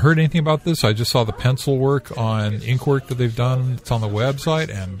hadn't heard anything about this. I just saw the pencil work on ink work that they've done. It's on the website,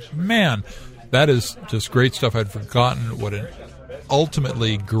 and man, that is just great stuff. I'd forgotten what an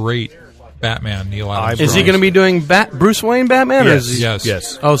ultimately great Batman Neil Adams Is he draws. going to be doing Bruce Wayne Batman? Or Yes. is he,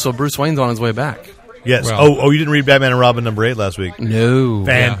 Yes. Oh, so Bruce Wayne's on his way back. Yes. Well- You didn't read Batman and Robin number 8 last week? No.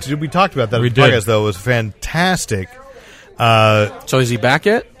 We talked about that We in the did. podcast, though. It was fantastic. So is he back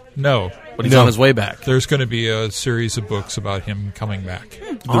yet? No. But he's on his way back. There's going to be a series of books about him coming back.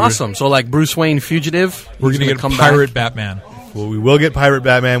 Awesome. So like Bruce Wayne Fugitive? We're he's going to gonna get come Pirate back? Batman. Well, we will get Pirate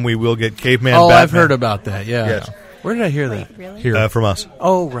Batman. We will get Caveman Oh, Batman. I've heard about that. Yeah. Yes. Where did I hear that? Really? Here. From us.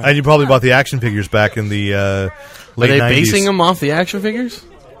 Oh, right. And you probably bought the action figures back in the Are late they 90s. basing them off the action figures?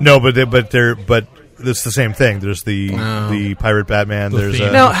 No, but it's the same thing. There's the Pirate Batman. The There's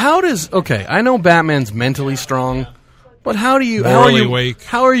theme. Now, I know Batman's mentally strong, but how are Morally awake.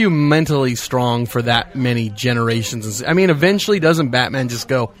 How are you mentally strong for that many generations? I mean, eventually, doesn't Batman just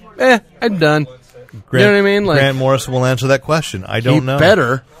go, I'm done? You know what I mean? Like, Grant Morrison will answer that question. I don't know.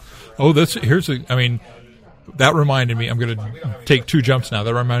 Better. Oh, that reminded me. I'm going to take two jumps now.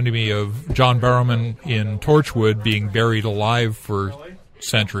 That reminded me of John Barrowman in Torchwood being buried alive for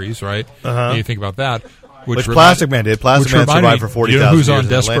centuries, right? Uh-huh. You think about that. Which Plastic Man did. Plastic Man survived for 40,000 years. You know who's on years in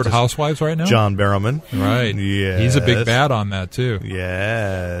Desperate Atlantis? Housewives right now? John Barrowman. Right. Yes. He's a big bad on that, too.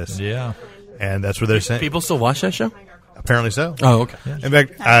 Yes. Yeah. And that's what they're saying. People still watch that show? Apparently so. Oh, okay. In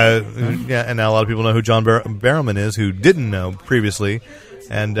fact, and now a lot of people know who John Barrowman is who didn't know previously.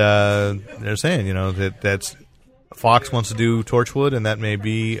 And they're saying, that's Fox wants to do Torchwood, and that may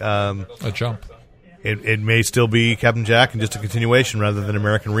be A jump. It may still be Captain Jack and just a continuation rather than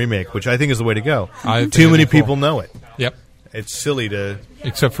American remake, which I think is the way to go. I think Too many it'd be cool. people know it. Yep. It's silly to...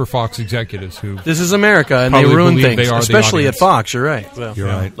 Except for Fox executives who... This is America, and they Probably ruin believe things, they are the especially at audience. Fox. You're right. Well, You're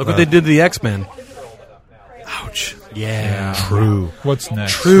right. Look what they did to the X-Men. Ouch. Yeah. True. What's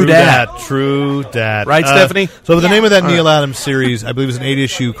next? True dat. True dat. Right, Stephanie? So the name of that Neil Adams series, I believe, is an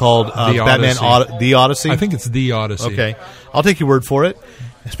 8-issue called Batman Odyssey. The Odyssey. I think it's The Odyssey. Okay. I'll take your word for it.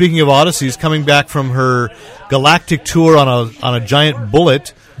 Speaking of Odysseys, coming back from her galactic tour on a giant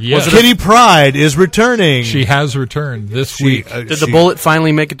bullet, Yes. Kitty Pryde is returning. She has returned this week. Did the bullet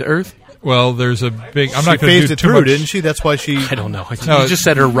finally make it to Earth? Well, there's a big... I'm She not going to phased do it too through, much. didn't she? That's why she... I don't know. No, You just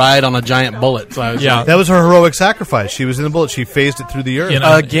said her ride on a giant bullet. So I was Yeah. like, That was her heroic sacrifice. She was in the bullet. She phased it through the earth.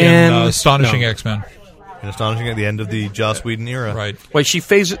 Again? in Astonishing No. X-Men. And astonishing at the end of the Joss Whedon era. Right. wait, she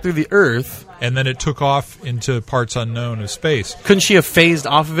phased it through the Earth. And then it took off into parts unknown of space. Couldn't she have phased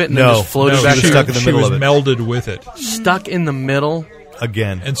off of it and No. then just floated No, back? she was stuck in the she middle was of it. melded with it. Stuck in the middle.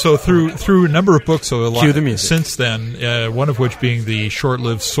 Again. And so through a number of books, so a lot Cue the music. since then, one of which being the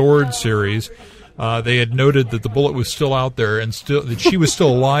short-lived Sword series, they had noted that the bullet was still out there and still that she was still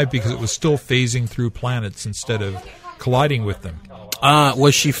alive because it was still phasing through planets instead of colliding with them.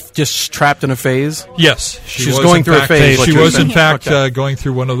 Was she just trapped in a phase? Yes, She's was going in through a fact- phase, what She you're was in saying. fact Okay. going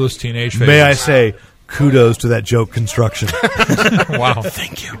through one of those teenage phases. May I say, kudos to that joke construction. Wow,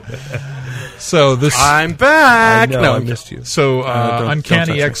 Thank you. So this. I'm back. I know, no, I I'm missed you. So, don't Uncanny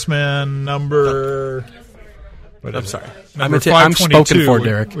touch me. X-Men number... what I'm is it? sorry. Number I'm spoken 522, for,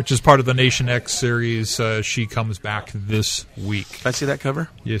 Derek. which is part of the Nation X series. She comes back this week. Can I see that cover?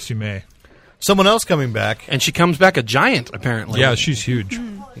 Yes, you may. Someone else coming back. And she comes back a giant, apparently. Yeah, she's huge.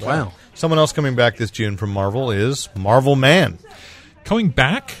 Wow. Someone else coming back this June from Marvel is Marvel Man. Coming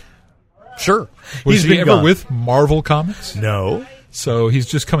back? Sure. Was he been ever gone. with Marvel Comics? No. So he's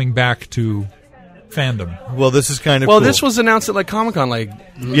just coming back to fandom. Well, this is kind of Well, cool. this was announced at like Comic-Con, like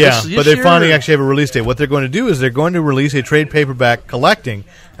Yeah, this but they year? finally actually have a release date. What they're going to do is they're going to release a trade paperback collecting,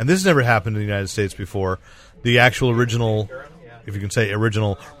 and this has never happened in the United States before, the actual original if you can say,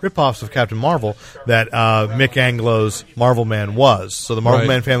 original ripoffs of Captain Marvel that Mick Anglo's Marvel Man was. So the Marvel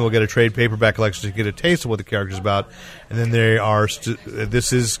Man family will get a trade paperback collection to get a taste of what the character's about, and then they are.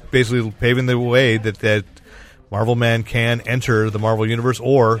 This is basically paving the way that Marvel Man can enter the Marvel Universe,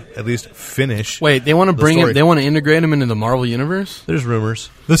 or at least finish. Wait, they want to bring him? They want to integrate him into the Marvel Universe? There's rumors.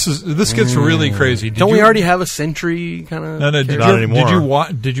 This gets really crazy. Don't we already have a Sentry kind of? No, not anymore.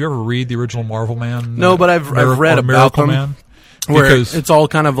 Did you ever read the original Marvel Man? No, but I've read about Miracle them, Man. Where Because it's all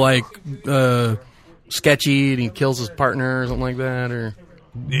kind of like sketchy, and he kills his partner or something like that, or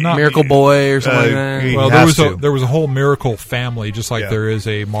Miracle Boy or something like that. well, there was a whole Miracle family, just like there is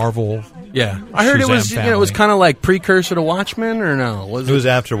a Marvel. Yeah, I heard it was family. it was kind of like precursor to Watchmen, or no? It was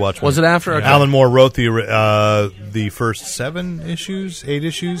after Watchmen. Was it after? Okay. Alan Moore wrote the first 8 issues,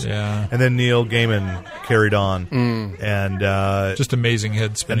 and then Neil Gaiman carried on, and Just amazing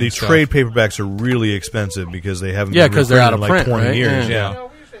head spinning. and the trade paperbacks are really expensive because they haven't Yeah, been 'cause they're out of reprinted in like print, 20 right? years. Yeah.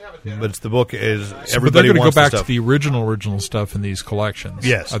 But the book is But they're everybody going to go wants the back stuff. to the original stuff in these collections.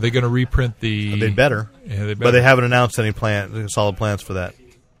 Yes. Are they going to reprint the? They better. Yeah, they better. But they haven't announced any solid plans for that.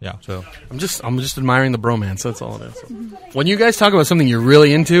 Yeah. So I'm just admiring the bromance. That's all it is. When you guys talk about something you're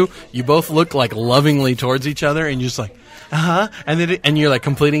really into, you both look like lovingly towards each other, and you're just like, and then and you're like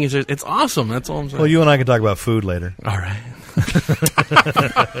completing it. It's awesome. That's all I'm saying. well, you and I can talk about food later. All right.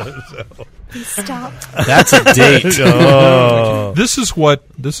 Stop. That's a date. This is what.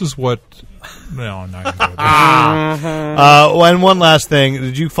 No, I'm not going to go there. And one last thing.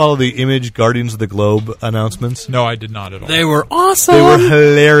 Did you follow the Image Guardians of the Globe announcements? No, I did not at all. They were awesome. They were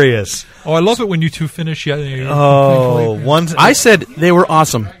hilarious. Oh, I love it when you two finish. I said they were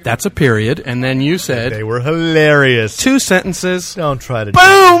awesome. That's a period. And then you said They were hilarious. 2 sentences. Don't try to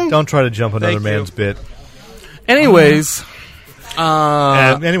Boom! Don't try to jump another Thank you. man's bit. Anyways,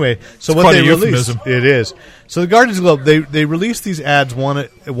 Anyway, so what quite they a released, euphemism. it is. So the Guardians of the Globe, they released these ads one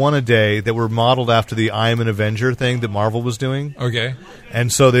a day that were modeled after the I Am an Avenger thing that Marvel was doing. Okay.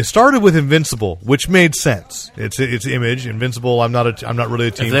 And so they started with Invincible, which made sense. It's Image. Invincible. I'm not really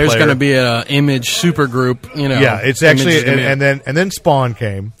a team if there's player. going to be an Image supergroup, Yeah, it's actually and then Spawn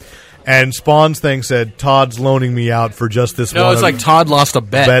came. And Spawn's thing said, Todd's loaning me out for just this one. No, it's like Todd lost a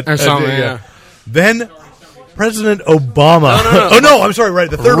bet or something. Yeah. Then President Obama. No. Oh no, I'm sorry. Right,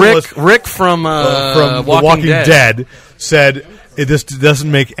 the third one was Rick from The Walking Dead said this doesn't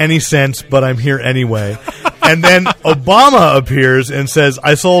make any sense, but I'm here anyway. And then Obama appears and says,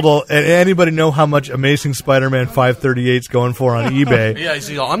 "I sold anybody know how much Amazing Spider-Man 538's going for on eBay?" Yeah,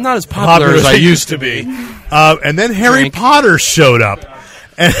 he's all, I'm not as popular as I used to be. And then Harry Potter showed up.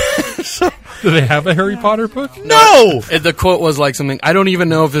 And so, Do they have a Harry Potter book? no. The quote was like something, I don't even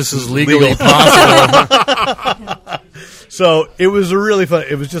know if this is legally possible. So it was really fun.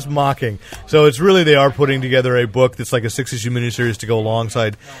 It was just mocking. So it's really, they are putting together a book that's like a 6-issue miniseries to go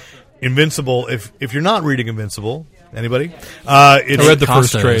alongside Invincible. If you're not reading Invincible, anybody? It's, I read the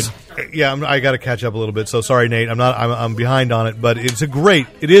first trade. Yeah, I got to catch up a little bit. So sorry, Nate. I'm behind on it, but it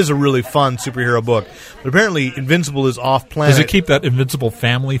is a really fun superhero book. But apparently, Invincible is off planet. Does it keep that Invincible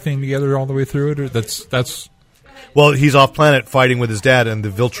family thing together all the way through it? Or that's Well, he's off planet fighting with his dad in the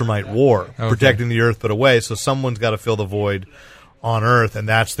Viltrumite War, protecting the Earth but away. So someone's got to fill the void on Earth, and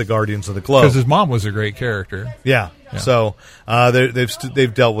that's the Guardians of the Globe. because his mom was a great character. Yeah. So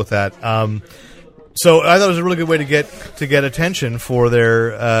they've dealt with that. So I thought it was a really good way to get attention for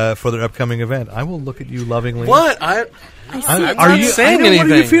their upcoming event. I will look at you lovingly. What? I'm not saying anything.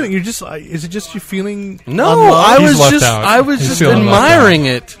 What are you feeling? Is it just you feeling? No, unloved? He's left out. He's feeling admiring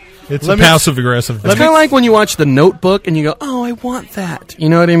it. It's a passive aggressive thing. It's kind of like when you watch The Notebook and you go, "Oh, I want that." You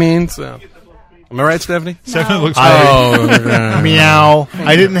know what I mean? So, am I right, Stephanie? Stephanie looks Meow.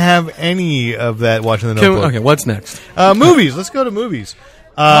 I didn't have any of that watching the Notebook. Okay, what's next? Movies. Let's go to movies.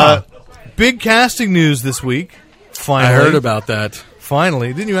 Big casting news this week. Finally, I heard about that.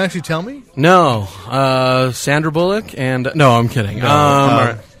 Finally, didn't you actually tell me? No, Sandra Bullock and no, I'm kidding.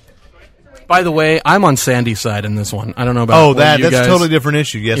 By the way, I'm on Sandy's side in this one. I don't know about that's you guys. a totally different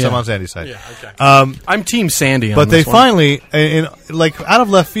issue. Yes, Yeah. I'm on Sandy's side. Yeah, okay. I'm Team Sandy. But on they this one. finally, like out of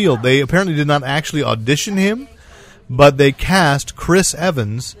left field, they apparently did not actually audition him, but they cast Chris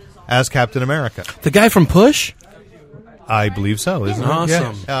Evans as Captain America. The guy from Push? I believe so, isn't it?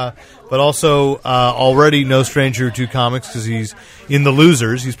 Awesome. Yeah. But also already no stranger to comics because he's in The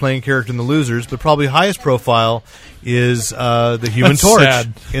Losers. He's playing a character in The Losers, but probably highest profile is the Human That's Torch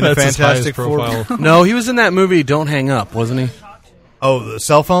sad. in That's the his Fantastic highest Four. No, he was in that movie Don't Hang Up, wasn't he? Oh, the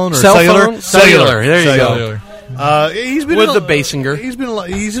cell phone or Cell cellular? phone? Cellular. There you go. He's been With in the Basinger.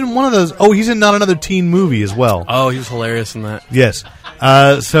 He's in one of those. Oh, he's in Not Another Teen Movie as well. Oh, he was hilarious in that. Yes.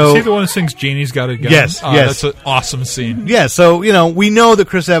 So Is he the one who sings "Janie's Got a Gun"? Yes, yes. That's an awesome scene. yeah, so we know that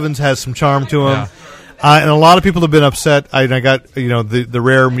Chris Evans has some charm to him. Yeah. And a lot of people have been upset. I got the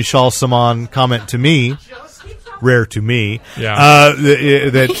rare Michal Saman comment to me, rare to me. Yeah.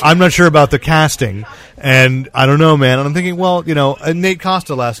 That I'm not sure about the casting, and I don't know, man. And I'm thinking, well, Nate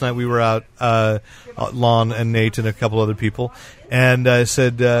Costa last night we were out, Lon and Nate and a couple other people, and I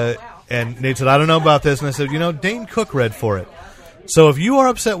said, and Nate said, I don't know about this, and I said, Dane Cook read for it. So if you are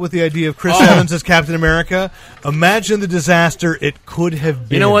upset with the idea of Chris Evans as Captain America, imagine the disaster it could have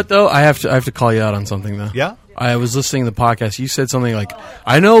been. You know what, though? I have to call you out on something, though. Yeah? I was listening to the podcast. You said something like,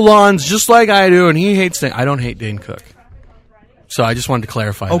 I know Lon's just like I do, and he hates Dane. I don't hate Dane Cook. So I just wanted to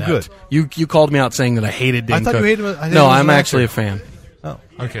clarify that. good. You called me out saying that I hated Dane Cook. I thought you hated him. I No, I'm actually a fan. Oh,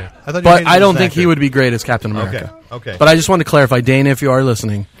 Okay. I thought you But hated I him don't as think an he actor. would be great as Captain America. Okay. But I just wanted to clarify, Dane, if you are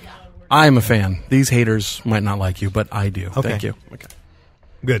listening, I'm a fan. These haters might not like you, but I do. Okay. Thank you. Okay.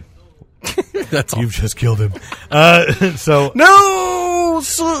 Good. That's all. You've just killed him. So No!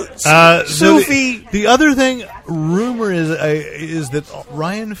 Sophie! The other thing, rumor is that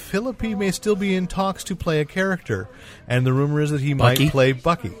Ryan Phillippe may still be in talks to play a character, and the rumor is that he Bucky? might play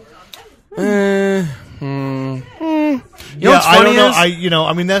Bucky. You know Yeah, what's I funny don't know. is-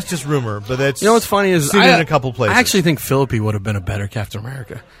 I mean, that's just rumor, but that's what's funny is seen it in a couple places. I actually think Phillippe would have been a better Captain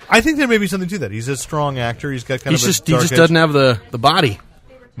America. I think there may be something to that. He's a strong actor. He's got kind He of a just dark edge. doesn't have the body.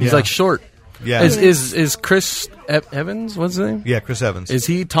 He's Yeah. like short. Yeah. Is Chris Evans? What's his name? Yeah, Chris Evans. Is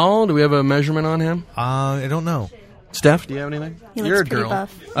he tall? Do we have a measurement on him? I don't know. Steph, do you have anything? He You're looks a pretty girl.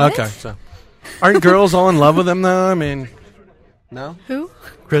 buff. Okay, so aren't girls all in love with him though? I mean, no. Who?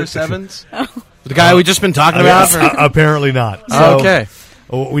 Chris Evans, the guy we just been talking about. Apparently not. So, Okay.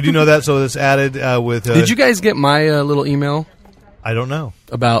 we do know that. So it's added with. Did you guys get my little email I don't know.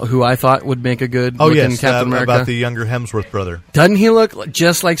 about who I thought would make a good Oh looking yes, Captain America? about the younger Hemsworth brother. Doesn't he look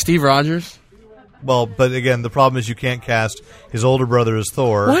just like Steve Rogers? Well, but again, the problem is you can't cast his older brother as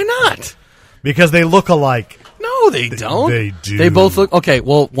Thor. Why not? Because they look alike. No, they don't. they do. They both look okay.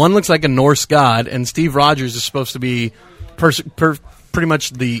 Well, one looks like a Norse god, and Steve Rogers is supposed to be pretty much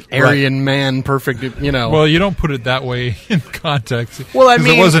the Aryan man, perfect. Well, you don't put it that way in context. Well, I 'Cause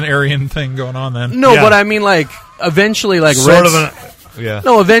mean- it was an Aryan thing going on then. no, Yeah. but I mean, like eventually, like Sort Red, of an. Yeah.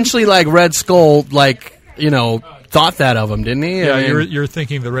 no, eventually, like Red Skull, like thought that of him, didn't he? Yeah, I mean, you're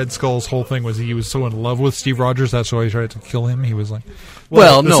thinking the Red Skull's whole thing was he was so in love with Steve Rogers, that's why he tried to kill him. He was like,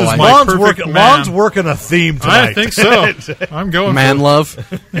 well, this no, is I, my Lon's perfect working. man. Lon's working a theme tonight. I think so. I'm going man for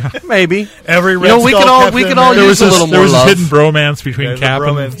love, maybe. Every Red You know, we Skull could all- Captain we could all America- There use was a little there more was love. this hidden bromance between There's a Cap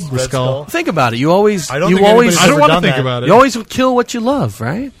bromance, and Red the Skull. Think about it. You always, I don't you think always, anybody's I don't ever want to done think that. about it. you always kill what you love,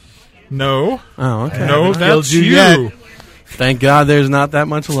 right? No, Oh, okay. no, haven't killed that's you you. yet. Thank God, there's not that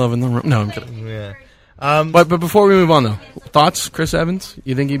much love in the room. No, I'm kidding. Yeah. But before we move on, though, thoughts, Chris Evans?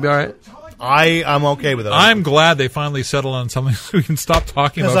 You think he'd be all right? I'm okay with it. I'm glad they finally settled on something so we can stop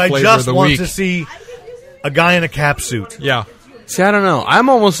talking because about I flavor of just the want week. to see a guy in a cap suit. Yeah. See, I don't know. I'm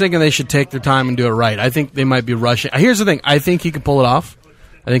almost thinking they should take their time and do it right. I think they might be rushing. Here's the thing. I think he could pull it off.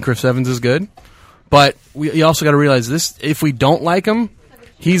 I think Chris Evans is good. But you also got to realize this. If we don't like him,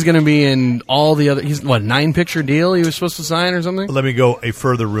 he's going to be in all the other... He's, 9-picture deal he was supposed to sign or something? Let me go a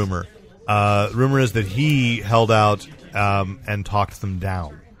further rumor. Rumor is that he held out and talked them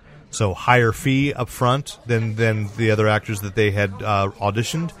down. So higher fee up front than the other actors that they had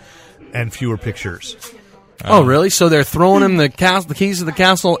auditioned, and fewer pictures. Oh, really? So they're throwing him the keys to the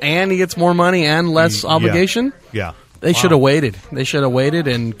castle, and he gets more money and less obligation? Yeah. They should have waited. They should have waited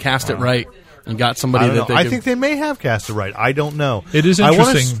and cast it right and got somebody I don't that know. they I could... think they may have cast it right. I don't know. It is I wanna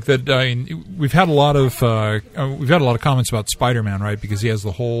interesting that we've had a lot of comments about Spider-Man, right? Because he has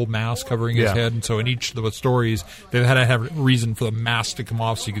the whole mask covering his Yeah. head, and so in each of the stories, they've had to have a reason for the mask to come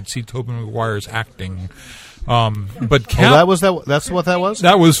off, so you could see Tobey Maguire's acting. But Cap, That's what that was.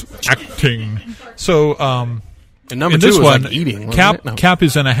 that was acting. So and number in two this was one, like eating. wasn't Cap it? No. Cap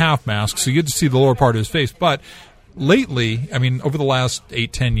is in a half mask, so you get to see the lower part of his face, but. Lately, I mean, over the last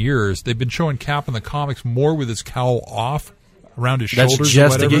 8-10 years, they've been showing Cap in the comics more with his cowl off around his That's shoulders. or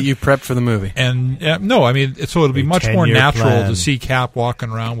just to whatever. get you prepped for the movie. And no, I mean, so it'll be A much more 10-year natural plan. to see Cap walking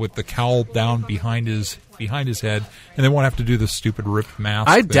around with the cowl down behind his head, and they won't have to do the stupid ripped mask.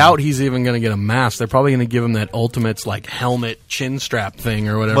 I thing. doubt he's even going to get a mask. They're probably going to give him that Ultimates like helmet chin strap thing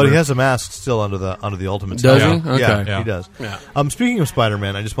or whatever. But he has a mask still under the Ultimate. Does Suit. he? Okay. Yeah, Yeah. he does. Yeah. Speaking of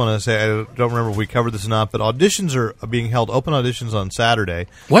Spider-Man, I just want to say I don't remember if we covered this or not, but auditions are being held. Open auditions on Saturday.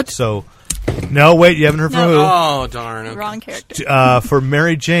 What? So, no, wait, you haven't heard from Oh, darn. Okay. Wrong character. who? For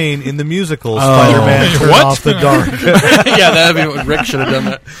Mary Jane in the musical Spider-Man Turn What? Off the Dark. Yeah, that'd be what Rick should have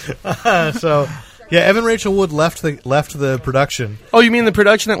done that. So Yeah, Evan Rachel Wood left the production. Oh, you mean the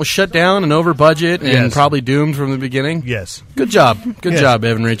production that was shut down and over budget and Yes. probably doomed from the beginning? Yes. Good job. Good Yes. job,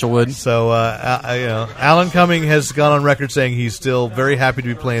 Evan Rachel Wood. So, Alan Cumming has gone on record saying he's still very happy to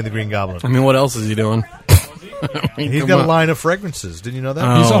be playing the Green Goblin. I mean, what else is he doing? He's got a line of fragrances. Didn't you know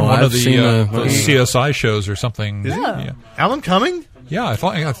that? He's on one I've of the seen CSI shows or something. Is he? Yeah. Alan Cumming? Yeah, I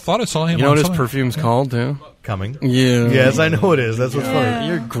thought I saw him. You know on what his something. perfume's called, too? Cumming. Yeah. Yes, I know it is. That's what's funny.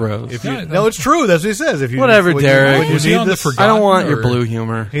 You're gross. If you, Yeah, no, it's true. That's what he says. If you, Whatever, when Derek. when you Was he need on The this, Forgotten? I don't want your Or- blue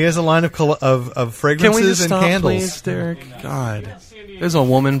humor. he has a line of Can we fragrances just and stop, candles. please, Derek? God. There's a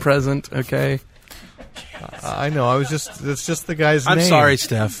woman present, okay? I know. It's just the guy's I'm name. sorry,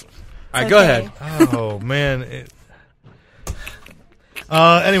 Steph. All right, It's go okay. ahead. Oh man.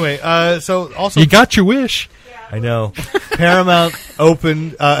 Anyway, so also You got your wish. I know Paramount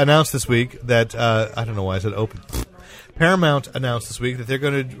announced this week that I don't know why I said open. Paramount announced this week that they're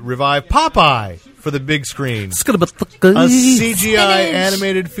going to revive Popeye for the big screen. A CGI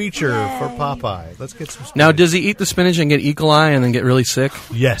animated feature for Popeye. Let's get some. Now, does he eat the spinach and get E. coli and then get really sick?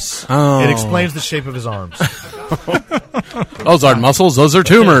 Yes. Oh. It explains the shape of his arms. Those aren't muscles; those are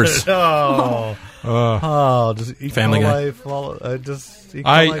tumors. Does E. Family coli follow? Does E.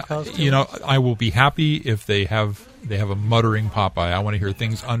 coli cause tumors? I will be happy if they have a muttering Popeye. I want to hear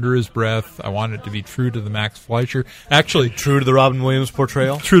things under his breath. I want it to be true to the Max Fleischer. Actually, True to the Robin Williams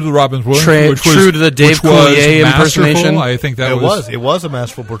portrayal. true to the Robin Williams. True to the Dave which was Coulier masterful. impersonation. I think that It was a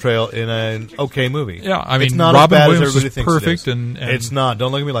masterful portrayal in an okay movie. Yeah, I mean, it's not Robin as bad Williams as everybody is thinks perfect, it is. and it's not.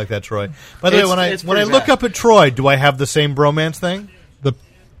 Don't look at me like that, Troy. By the way, It's when I pretty look bad. up at Troy, do I have the same bromance thing?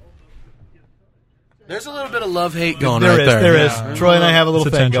 There's a little bit of love-hate going There right is. there. There Yeah. is. Troy and I have a little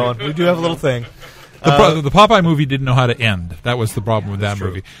It's a thing tension. going. We do have a little thing. The Popeye movie didn't know how to end. That was the problem with that true.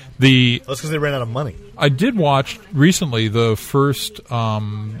 movie. That's because they ran out of money. I did watch recently the first,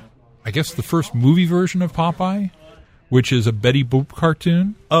 the first movie version of Popeye, which is a Betty Boop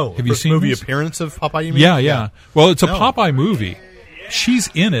cartoon. Oh, have you first seen movie this? appearance of Popeye? You mean? Yeah. Well, it's a No. Popeye movie. She's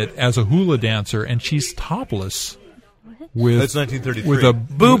in it as a hula dancer, and she's topless. That's 1933. With a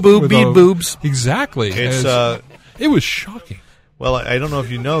Boo-boo, with bead a- boobs. Exactly. It's It was shocking. well, I don't know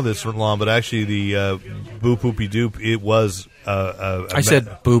if you know this, Lon, but actually the Boop Boopy Doop, it was. I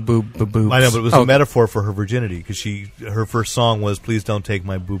said boo boo boo boo. I know, but it was a metaphor for her virginity because her first song was "Please Don't Take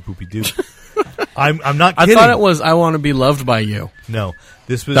My Boop Boopy Doop." I'm not I kidding. thought it was "I Want to Be Loved by You." No,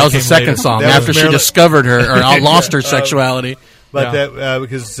 this was That was the came second later. song That was after she Marilyn- discovered her or lost her sexuality. But Yeah. that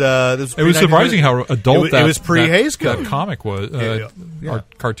because this It was surprising how adult it was pre-Hays that Code. comic was, Yeah. or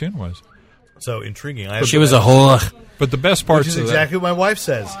cartoon was. So intriguing. She was a whore. But the best Which parts is of exactly what my wife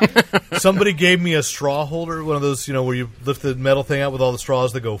says. Somebody gave me a straw holder, one of those, where you lift the metal thing out with all the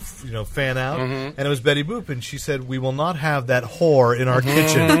straws that go, fan out, and it was Betty Boop, and she said, "We will not have that whore in our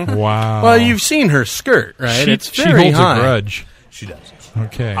kitchen." that. Wow. Well, you've seen her skirt, right? she, It's she very holds high. a grudge. She does.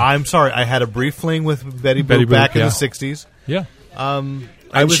 Okay. I'm sorry. I had a brief fling with Betty Betty Boop Boop, back in yeah. the '60s. yeah.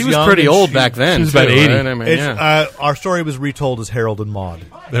 I was She was young pretty and old she- back then. she was about too, 80. right? I mean, It's, yeah. our story was retold as Harold and Maude.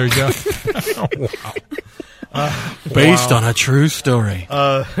 There you go. Based on a true story.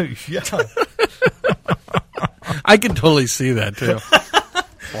 Yeah. I can totally see that too.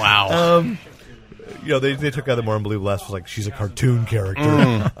 Wow. They took out the more unbelievable last was like she's a cartoon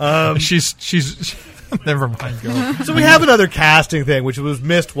character. she's never mind. Go. So we have another casting thing, which was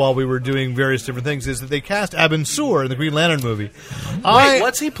missed while we were doing various different things, is that they cast Abin Sur in the Green Lantern movie. Wait,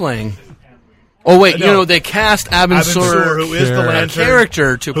 what's he playing? Oh wait, No. They cast Abin Abin Sur, Sur, who is the Sure. Lantern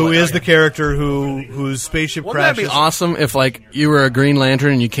character to who play. is the character whose spaceship Wouldn't that crashes. be awesome if you were a Green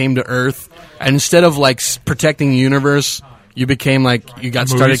Lantern and you came to Earth and instead of protecting the universe, you became you got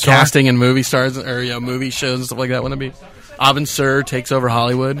Movie started star? casting in movie stars or movie shows and stuff like that? Wouldn't it be? Abin Sur takes over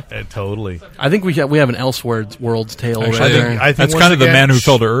Hollywood. Totally. I think we have an Elseworlds tale Actually, right I there. think, I think that's once kind of the again- man who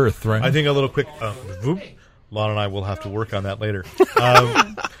fell to earth, right? I think a little quick. Whoop. Lon and I will have to work on that later.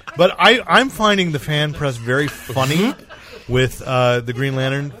 But I'm finding the fan press very funny with the Green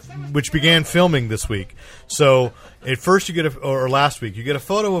Lantern, which began filming this week. So at first you get or last week you get a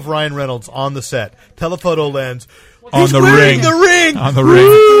photo of Ryan Reynolds on the set, telephoto lens. On He's the wearing ring. the ring. On the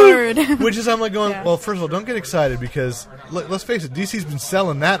ring. Word. Which is, I'm going, Yeah. well, first of all, don't get excited because, let's face it, DC's been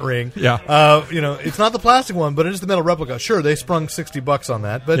selling that ring. Yeah. It's not the plastic one, but it is the metal replica. Sure, they sprung $60 on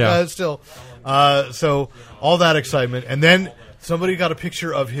that, but Yeah. still. So, all that excitement. And then somebody got a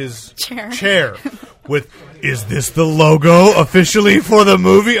picture of his chair with, is this the logo officially for the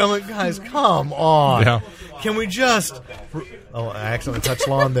movie? I'm like, guys, come on. Yeah. Can we just... Oh, I accidentally touched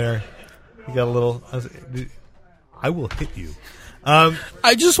Lon there. You got a little... I will hit you.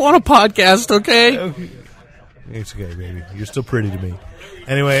 I just want a podcast, okay? It's okay, baby. You're still pretty to me.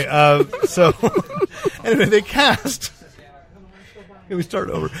 Anyway, anyway, they cast. Can we start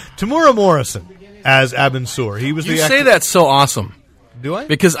over? Tamura Morrison as Abin Sur. He was You the say actor. that so awesome. Do I?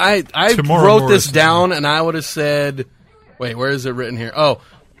 Because I Tamura wrote this Morrison. down, and I would have said, wait, where is it written here? Oh,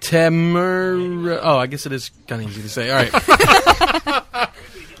 I guess it is kind of easy to say. All right.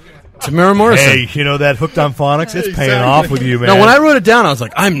 Tamura Morrison. Hey, you know that Hooked on Phonics? It's paying off with you, man. No, when I wrote it down, I was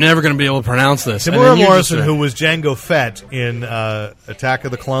like, I'm never going to be able to pronounce this. And Tamura then you Morrison, just said- who was Jango Fett in Attack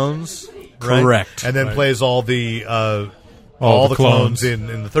of the Clones, right? Correct. And then Right. plays all the the clones clones.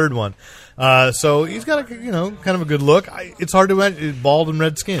 in the third one. So he's got a kind of a good look. It's hard to imagine bald and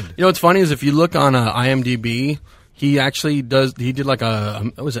red skinned. You know what's funny is if you look on IMDb, he actually does. He did like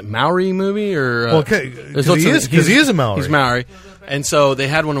was it Maori movie or? Well, okay, there's 'cause lots he is a Maori. He's Maori, and so they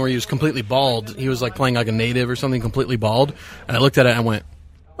had one where he was completely bald. He was like playing like a native or something, completely bald. And I looked at it and went,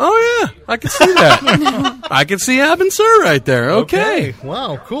 "Oh yeah, I can see that. I can see Abin Sur right there." Okay,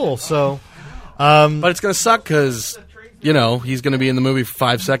 Wow. Cool. So, but it's gonna suck because he's gonna be in the movie for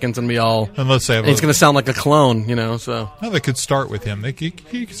 5 seconds and be all. Unless they have He's gonna sound like a clone, So they could start with him. He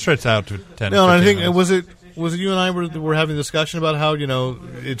could stretch out to 10 no, and I 15 think minutes. was it you and I were having a discussion about how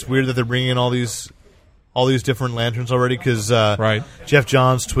it's weird that they're bringing in all these different lanterns already because Right. Jeff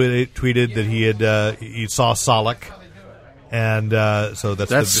Johns tweeted that he saw Solak, and so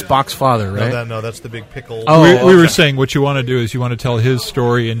that's Spock's father, right? No, that's the big pickle. Oh, we were okay. saying what you want to do is you want to tell his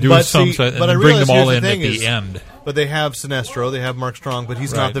story and do But some see, set and but I bring realize them all here's in the at thing the is- end. But they have Sinestro, they have Mark Strong, but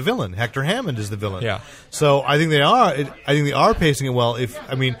he's not Right. the villain. Hector Hammond is the villain. Yeah. So I think they are pacing it well.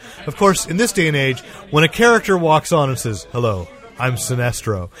 Of course, in this day and age, when a character walks on and says, "Hello, I'm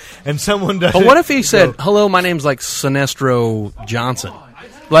Sinestro," and someone does. But what if he said, "Hello, my name's like Sinestro Johnson"?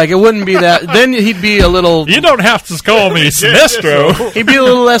 Like it wouldn't be that. Then he'd be a little. You don't have to call me Sinestro. He'd be a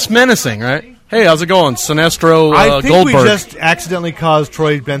little less menacing, right? Hey, how's it going, Sinestro I think Goldberg? we just accidentally caused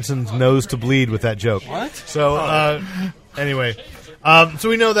Troy Benson's nose to bleed with that joke. What? So anyway, so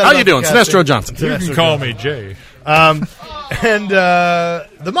we know that. How about you doing, the casting. Sinestro Johnson? You can call me Jay. And the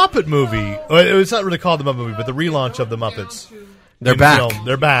Muppet movie. Well, it's not really called the Muppet movie, but the relaunch of the Muppets. They're in back. film.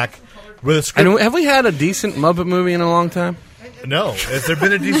 They're back with a script. And have we had a decent Muppet movie in a long time? No, has there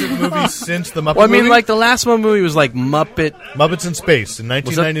been a decent movie since the Muppet Well, I mean, movie? like the last Muppet movie was like Muppet. Muppets in Space in Was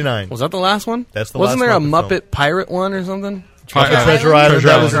 1999. that the last one? That's the Wasn't last there a Muppet Muppet pirate one or something? Muppet Treasure Island.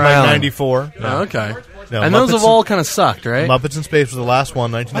 That was in Island. 1994. Oh, okay. No, and those Muppets have all kind of sucked, right? Muppets in Space was the last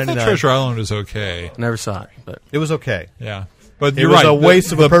one, I thought 1999. Treasure Island was okay. Never saw it, but It was okay. Yeah. But It you're was right. a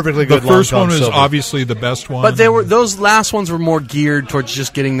waste of a perfectly good The first long one Tom was Silver. obviously the best one. But those last ones were more geared towards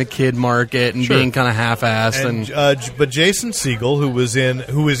just getting the kid market and being kind of half-assed and, But Jason Segel, who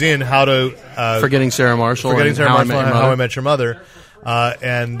is in How to forgetting Sarah Marshall, Forgetting and Sarah How I Marshall Met and Your How I Mother. Met Your Mother,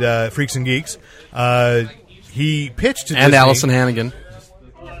 and Freaks and Geeks, he pitched to and Disney. Allison Hannigan.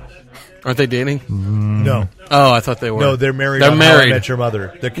 Aren't they dating? No, Oh, I thought they were. no, they're married. They're on How I married. Met Your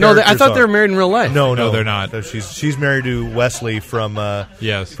Mother. The No, I characters thought they are. were married in real life. No, No, they're not. No, she's married to Wesley from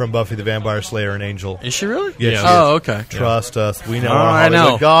Yes. from Buffy the Vampire Slayer and Angel. Is she really? Yes, she Oh, is. okay. Trust us, we know Oh, our I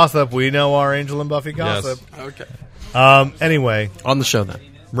Hollywood know. gossip. We know our Angel and Buffy Yes. gossip. Okay. Anyway, On the show then.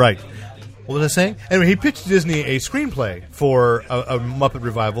 right. What was I saying? Anyway, he pitched Disney a screenplay for a Muppet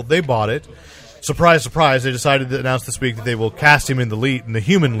revival. They bought it. Surprise, surprise! They decided to announce this week that they will cast him in the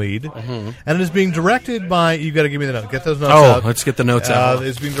human lead, and it is being directed by. You got to give me the note. Get those notes out. Let's get the notes out.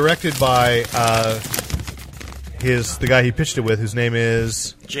 It's being directed by the guy he pitched it with, whose name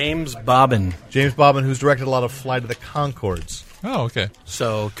is James Bobbin. James Bobbin, who's directed a lot of Flight of the Conchords. Oh, okay.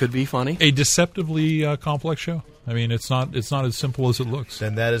 So, could be funny. A deceptively complex show. I mean, it's not as simple as it looks.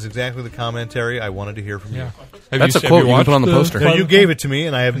 And that is exactly the commentary I wanted to hear from you. That's a quote you can put on the poster. Now, you gave it to me,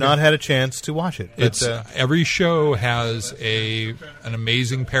 and I have not had a chance to watch it. But, It's every show has an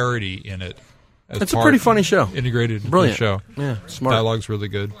amazing parody in it. It's a pretty funny show. Integrated into Brilliant. the show. Yeah, smart. Dialogue's really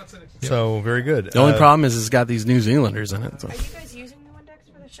good. so very good. The only problem is it's got these New Zealanders in it. So. Are you guys using the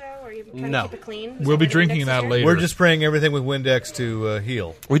Windex for the show, or are you trying No. to keep it clean? We'll be Is drinking Windex that here? later. We're just spraying everything with Windex to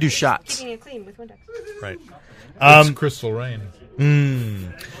heal. We do shots. Keeping it clean with Windex. Right. It's Crystal Rain.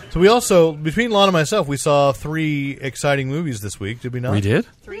 So we also, between Lon and myself, we saw 3 exciting movies this week. Did we not? We did?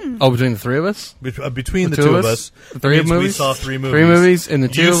 Oh, between the three of us? Between the The two of us. The three means movies? We saw 3 movies. 3 movies and the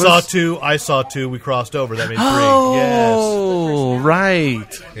two You of saw us? 2, I saw 2, we crossed over. That made 3. Oh, right.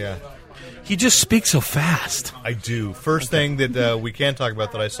 Yes. Yeah. He just speaks so fast. I do. First thing that we can talk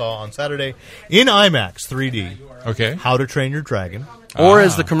about that I saw on Saturday in IMAX 3D. Okay. How to Train Your Dragon. Or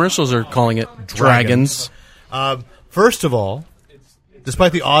as the commercials are calling it, dragons. First of all,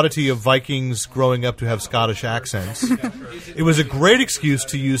 despite the oddity of Vikings growing up to have Scottish accents, it was a great excuse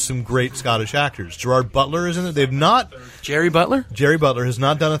to use some great Scottish actors. Gerard Butler is in it. They've not... Jerry Butler? Jerry Butler has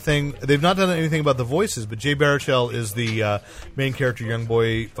not done a thing. They've not done anything about the voices, but Jay Baruchel is the main character, young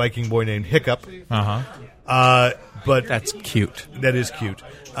boy, Viking boy named Hiccup. But That's cute. that is cute.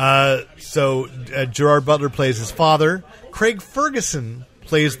 So Gerard Butler plays his father. Craig Ferguson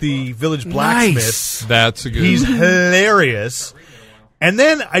plays the village blacksmith. Nice. That's a good. He's hilarious. And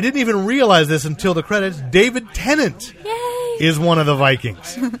then I didn't even realize this until the credits. David Tennant is one of the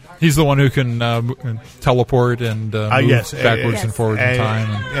Vikings. He's the one who can teleport and move yes, backwards and forward in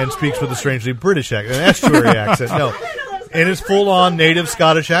time. And speaks with a strangely British accent, an estuary accent. No, in his full-on native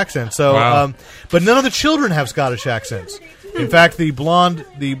Scottish accent. So, Wow. But none of the children have Scottish accents. In fact, the blonde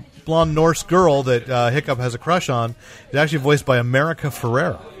Norse girl that Hiccup has a crush on is actually voiced by America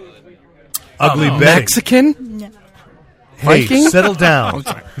Ferrera. Ugly Betty. Mexican? No. Hey, Viking? settle down.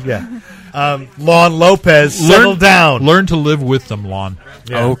 Yeah. Lon Lopez, settle down. Learn to live with them, Lon.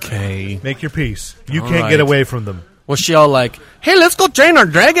 Yeah. Okay. Make your peace. You All can't right. get away from them. Was she all like, hey, let's go train our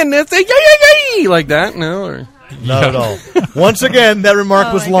dragon? They say, yay, like that? No? Or Not at all. Once again, that remark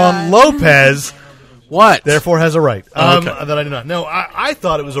Oh was my Lon God. Lopez, what? therefore has a right. Okay. That I do not. No, I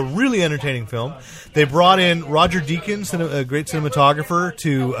thought it was a really entertaining film. They brought in Roger Deakins, a great cinematographer,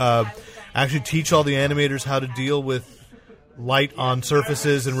 to actually teach all the animators how to deal with light on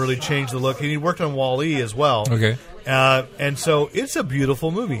surfaces and really change the look. And he worked on Wall-E as well. Okay. And so it's a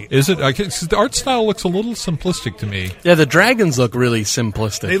beautiful movie. Is it? The art style looks a little simplistic to me. Yeah, the dragons look really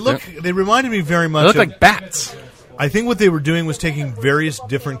simplistic. They reminded me very They much look of, like bats. I think what they were doing was taking various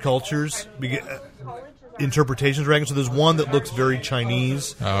different cultures, interpretations of dragons. So there's one that looks very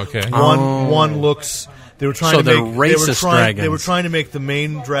Chinese. Okay. One looks. They were trying So to they're make racist They were dragons. trying to make the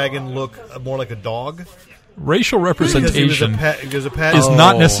main dragon look more like a dog. Racial Because he was representation a pet. is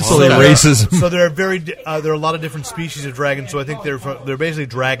not necessarily So racism. So there are there are a lot of different species of dragons. So I think they're basically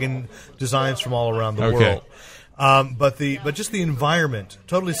dragon designs from all around the Okay. world. But just the environment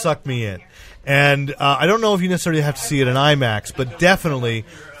totally sucked me in. And I don't know if you necessarily have to see it in IMAX, but definitely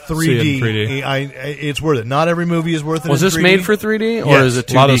 3D. See it in 3D. It's worth it. Not every movie is worth it. Was in this 3D. made for 3D, or Yes. is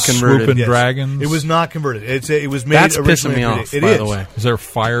it A lot 2D of converted? swooping Yes. dragons. It was not converted. It was made. That's pissing originally me in 3D. off, It by is. the way. Is there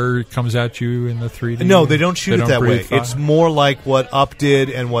fire comes at you in the 3D? No, they don't shoot it that way. breathe fire? It's more like what Up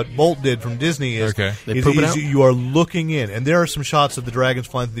did and what Bolt did from Disney. Is, Okay. They is, poop it is out? you are looking in, and there are some shots of the dragons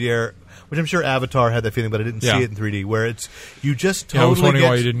flying through the air, which I'm sure Avatar had that feeling, but I didn't Yeah. see it in 3D. Where it's you just Yeah, I was totally wondering get.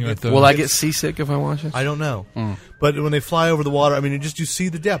 why you didn't get the. Will I get seasick if I watch it? I don't know, but when they fly over the water, I mean, you see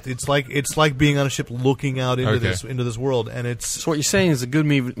the depth. It's like being on a ship looking out into Okay. this world, and it's. So what you're saying is a good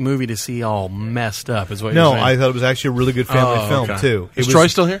movie to see all messed up, is what No, you're saying? I thought it was actually a really good family Oh, film okay. too. Is Troy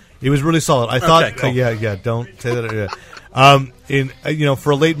still here? It was really solid. I thought, cool. yeah. Don't say that. Yeah.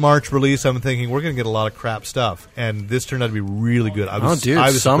 For a late March release, I'm thinking we're going to get a lot of crap stuff, and this turned out to be really good. I Oh, was, dude, I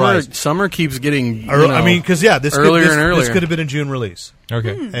was surprised. summer keeps getting. Because this earlier could, and earlier. This could have been a June release. Okay.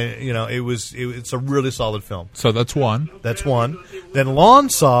 And it's a really solid film. So that's one. That's one. Then Lon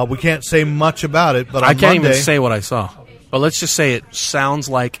saw. We can't say much about it, but on I can't Monday, even say what I saw, but let's just say it sounds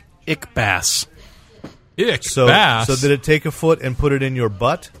like Ickbass. Ick. So, bass. so did it take a foot and put it in your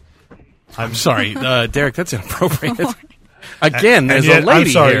butt? I'm sorry, Derek. That's inappropriate. Again, there's And yet- a lady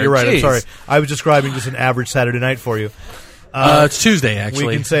I'm sorry. here. You're right. I'm Jeez. sorry. I was describing just an average Saturday night for you. It's Tuesday, actually.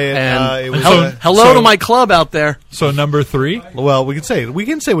 we can say it, And it was, hello so- to my club out there. So number 3. Well, we can say it. We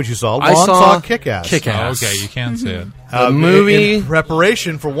can say what you saw. I Lon saw Kick-Ass. Kick-Ass. Oh, okay, you can say it. The movie. in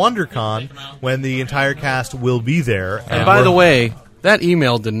preparation for WonderCon, when the entire cast will be there. And by the way, that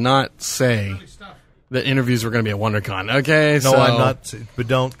email did not say that interviews were going to be at WonderCon. Okay, no, so I'm not. But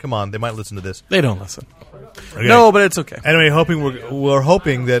don't. Come on, they might listen to this. They don't listen. Okay. No, but it's okay. Anyway, we're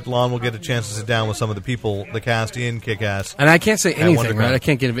hoping that Lon will get a chance to sit down with some of the people, the cast in Kick-Ass. And I can't say anything, WonderCon. right? I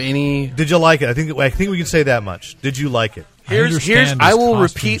can't give any. Did you like it? I think we can say that much. Did you like it? Here's. understand I his will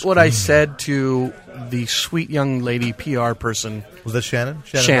costume's repeat what I clean. said to the sweet young lady PR person, Was that Shannon?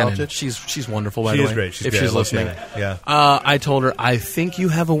 Shannon. Malchich? She's wonderful. By She the is way, great. She's if great. I she's love listening, Shannon. Yeah. I told her I think you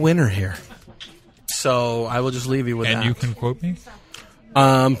have a winner here. So I will just leave you with And that. you can quote me?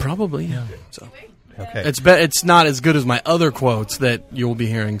 Probably. Yeah. So Okay. it's not as good as my other quotes that you'll be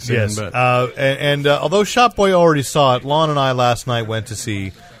hearing soon. Yes. But Although Shop Boy already saw it, Lon and I last night went to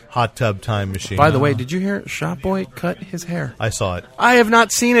see Hot Tub Time Machine. by the way, did you hear Shop Boy cut his hair? I saw it. I have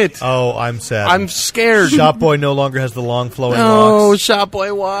not seen it. Oh, I'm sad. I'm scared. Shop Boy no longer has the long flowing No, locks. Shop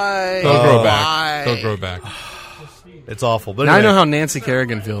Boy, why? They'll grow Why? back. They'll grow back. It's awful. But Now I anyway, know how Nancy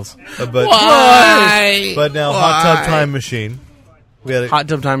Kerrigan feels. but Why? But now Why? Hot Tub Time Machine. We had Hot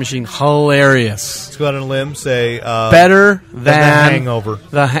Tub Time Machine, hilarious. let's go out on a limb. Say Better than than The Hangover.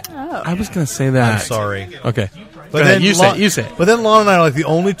 I was going to say that. I'm sorry. Okay. But Go ahead, then you say it. But then Lon and I are like the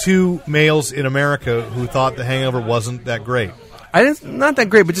only two males in America who thought The Hangover wasn't that great. Not that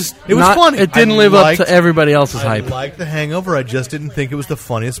great, but just It was funny. It didn't live up to everybody else's hype. I liked The Hangover. I just didn't think it was the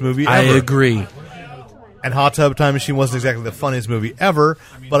funniest movie ever. I agree. And Hot Tub Time Machine wasn't exactly the funniest movie ever,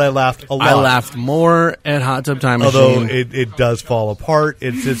 but I laughed a lot. I laughed more at Hot Tub Time Machine. Although it does fall apart.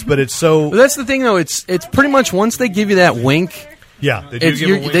 But it's so... But that's the thing, though. It's pretty much once they give you that wink, Yeah.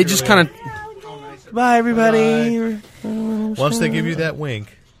 they just kind of... Bye, everybody. Once they give you that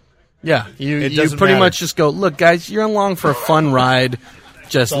wink... Yeah, you doesn't pretty matter. much just go, look, guys, you're along for a fun ride.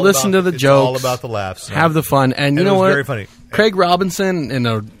 Just all listen about- to the it's jokes. all about the laughs. Have the fun. And you it know was what? very funny. Craig Robinson,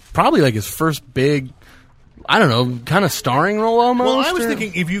 in probably like his first big, I don't know, kind of starring role almost. Well, I was or-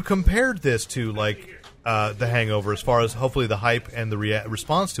 thinking if you compared this to like The Hangover, as far as hopefully the hype and the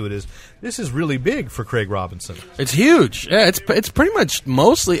response to it is, this is really big for Craig Robinson. It's huge. Yeah, it's pretty much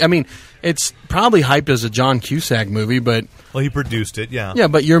mostly. I mean, it's probably hyped as a John Cusack movie, but Well, he produced it, yeah. yeah,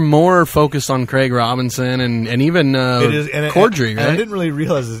 but you're more focused on Craig Robinson and even It is, and Cordry, and right? I didn't really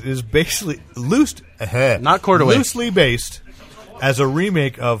realize it is basically Not Cordaway. loosely based as a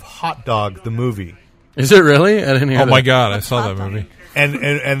remake of Hot Dog, the movie. Is it really? I didn't hear Oh that. my God, I saw that movie.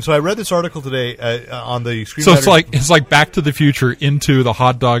 And so I read this article today on the screenwriter. So it's like Back to the Future into the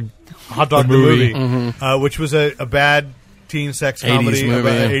Hot Dog the movie. which was a bad teen sex 80s comedy, movie,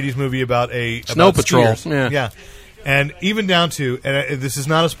 about, yeah. 80s movie about a Snow about Patrol, skiers. yeah. And even down to, and this is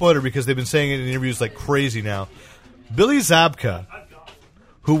not a spoiler because they've been saying it in interviews like crazy now, Billy Zabka,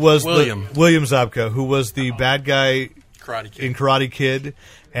 who was William Zabka, who was the bad guy Karate Kid. in Karate Kid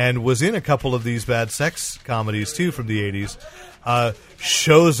and was in a couple of these bad sex comedies too from the 80s,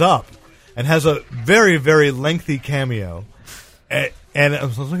 shows up and has a very, very lengthy cameo. And I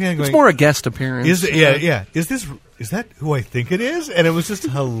was looking at it going, It's more a guest appearance. is that who I think it is? And it was just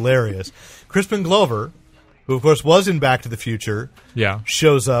hilarious. Crispin Glover, who of course was in Back to the Future, Yeah.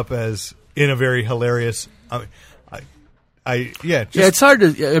 shows up as in a very hilarious. It's hard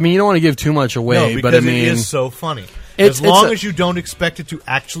to. I mean, you don't want to give too much away, no, because but I mean, it is so funny. It's- As long it's a- as you don't expect it to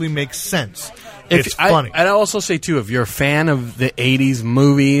actually make sense, it's I, funny. I'd also say too, if you're a fan of the '80s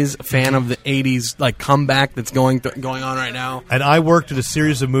movies, a fan of the '80s like comeback that's going on right now. And I worked at a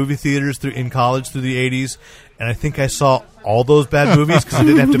series of movie theaters in college through the 80s, and I think I saw all those bad movies because I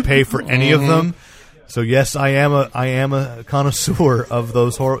didn't have to pay for any of them. So yes, I am a connoisseur of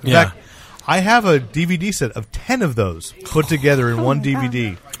those horror. In Yeah. fact, I have a DVD set of 10 of those put together in one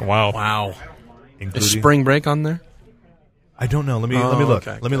DVD. Wow. Wow, is Including, Spring Break on there? I don't know. Let me Oh, look.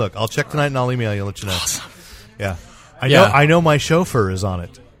 okay. Let me look. I'll check tonight and I'll email you and let you know. Awesome. Yeah. Yeah. I know my chauffeur is on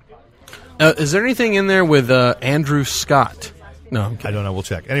it. Is there anything in there with Andrew Scott? No, I'm I kidding. don't know. We'll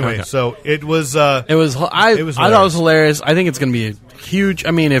check. Anyway, Okay. so it was. It was. I was thought it was hilarious. I think it's going to be a huge.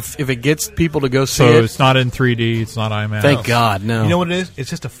 I mean, if it gets people to go see So it, it's not in 3D. It's not IMAX. thank God. No, You know what it is? It's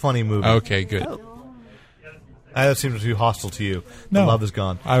just a funny movie. Okay, good. That seems too hostile to you. The No. love is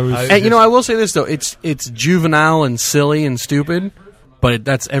gone. I was- And, I will say this though: it's juvenile and silly and stupid, but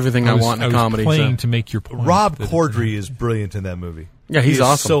that's everything I, want in a was comedy. playing so. to make your point. Rob that it's- Corddry is brilliant in that movie. Yeah, he's He is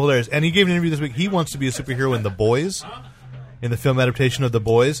awesome. so hilarious. And he gave an interview this week. He wants to be a superhero in The Boys, in the film adaptation of The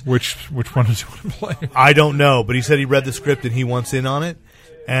Boys. Which one does he want to play? I don't know, but he said he read the script and he wants in on it.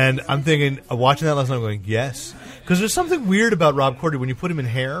 And I'm thinking, watching that last night, I'm going, yes. Because there's something weird about Rob Corddry when you put him in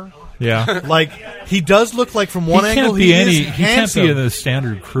hair. Yeah. Like, he does look like from one he angle can't be he any. is He can't handsome. be in the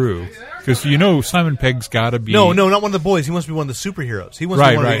standard crew because Simon Pegg's got to be. No, not one of the boys. He wants to be one of the superheroes. He wants to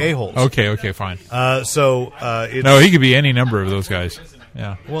Right, be one right. of the a-holes. Okay, fine. It's, No, he could be any number of those guys.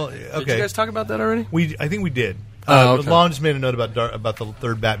 Yeah. well, okay. Did you guys talk about that already? I think we did. Oh, okay. Lon just made a note about the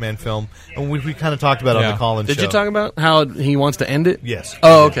third Batman film, and we kind of talked about it on Yeah. the call-in show. Did you talk about how he wants to end it? Yes.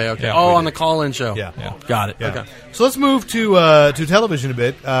 Oh, okay. Yeah, oh, we on did. the call-in show. Yeah. Yeah. Got it. Yeah. Okay. So let's move to television a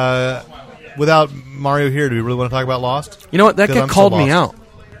bit. Without Mario here, do we really want to talk about Lost? You know what? That 'Cause guy I'm so called me lost. out.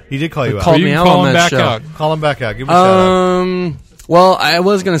 He did call you out. Called You me can out call on him that back show. out. Call him back out. Give him a shout out. Well, I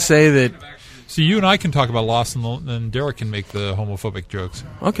was going to say that. So you and I can talk about Lost, and Derek can make the homophobic jokes.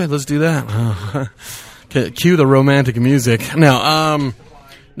 Okay, let's do that. Cue the romantic music.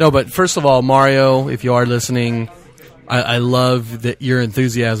 No, but first of all, Mario, if you are listening, I love that your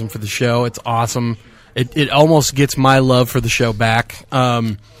enthusiasm for the show. It's awesome. It almost gets my love for the show back.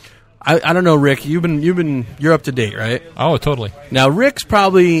 I don't know, Rick. You're up to date, right? Oh, totally. Now, Rick's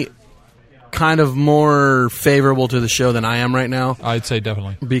probably kind of more favorable to the show than I am right now I'd say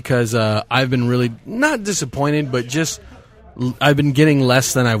definitely. because I've been really not disappointed, but just I've been getting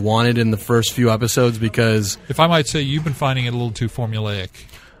less than I wanted in the first few episodes because If I might say, you've been finding it a little too formulaic.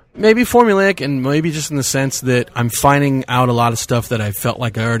 maybe formulaic and maybe just in the sense that I'm finding out a lot of stuff that I felt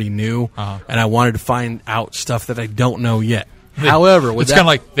like I already knew, and I wanted to find out stuff that I don't know yet. However, with It's kind of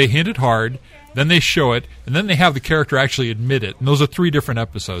like they hint it hard, then they show it, and then they have the character actually admit it. And those are 3 different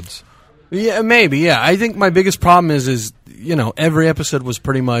episodes. Yeah, maybe, yeah. I think my biggest problem is every episode was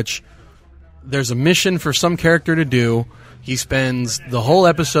pretty much there's a mission for some character to do. He spends the whole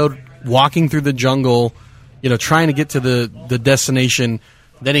episode walking through the jungle, trying to get to the destination.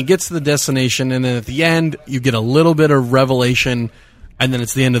 Then he gets to the destination, and then at the end, you get a little bit of revelation, and then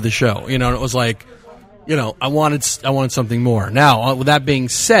it's the end of the show. And it was like, I wanted something more. Now, with that being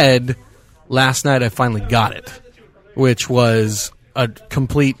said, last night I finally got it, which was a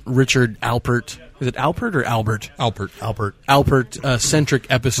complete Richard Alpert. Is it Alpert or Albert? Alpert centric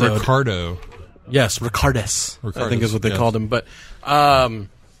episode. Ricardo. Yes, Ricardus, I think is what they called him. But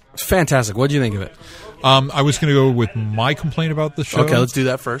it's fantastic. What do you think of it? I was going to go with my complaint about the show. Okay, let's do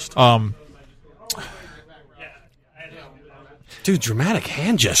that first. Dude, dramatic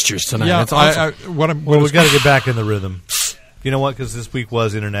hand gestures tonight. Yeah, That's awesome. We've got to get back in the rhythm. You know what? Because this week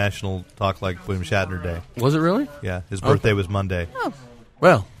was International Talk Like William Shatner Day. Was it really? Yeah, his birthday was Monday. Oh.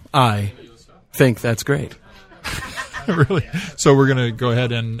 Well, I think that's great. Really? So we're going to go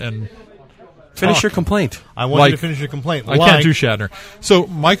ahead and Finish your complaint. I want you to finish your complaint. I can't do Shatner. So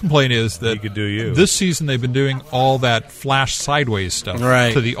my complaint is that You could do you. this season they've been doing all that flash sideways stuff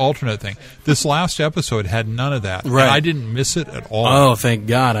Right. to the alternate thing. This last episode had none of that. Right. And I didn't miss it at all. Oh, thank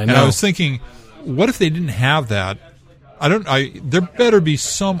God! I know. And I was thinking, what if they didn't have that? There better be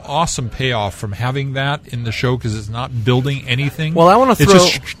some awesome payoff from having that in the show because it's not building anything. Well, I want to It's throw.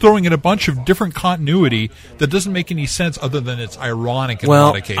 just throwing in a bunch of different continuity that doesn't make any sense other than it's ironic in a Well,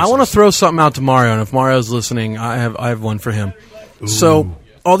 lot of cases. I want to throw something out to Mario, and if Mario's listening, I have one for him. So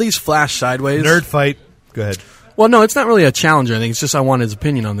all these flash sideways. Nerd fight. Go ahead. Well, no, it's not really a challenge or anything. It's just I want his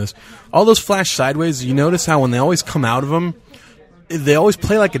opinion on this. All those flash sideways, you notice how when they always come out of them, they always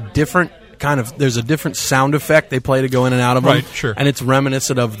play like a different kind of. There's a different sound effect they play to go in and out of them. Right, sure. And it's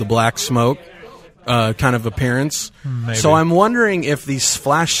reminiscent of the black smoke kind of appearance. Maybe. So I'm wondering if these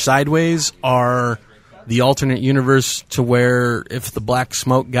flash sideways are the alternate universe to where if the black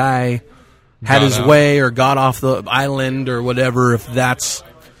smoke guy had Got his out. way or got off the island or whatever, if that's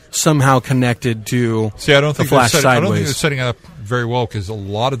somehow connected to See, I don't think the flash I don't think they're sideways. setting it up very well because a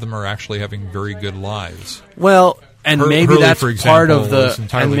lot of them are actually having very good lives. Well, and maybe Hurley, that's for part example, of was the,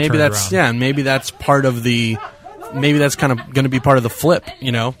 entirely and maybe turned that's around. and maybe that's part of the, maybe that's kind of going to be part of the flip.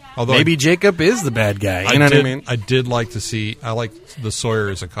 Although Maybe Jacob is the bad guy. You know what I mean? I did like to see. I like the Sawyer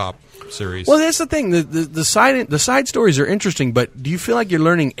as a cop series. Well, that's the thing. The side stories are interesting, but do you feel like you're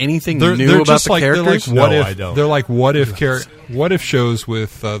learning anything they're new about just the like characters? They're like what No, if I don't. they're like what if shows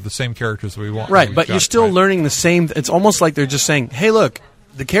with the same characters that we want. Right, we've but got, you're still right? learning the same. It's almost like they're just saying, "Hey, look,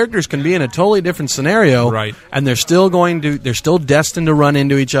 the characters can be in a totally different scenario, Right. And they're still destined to run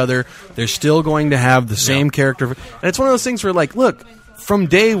into each other. They're still going to have the same character." And it's one of those things where, like, look, from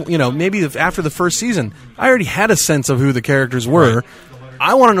day, maybe after the first season, I already had a sense of who the characters were. Right.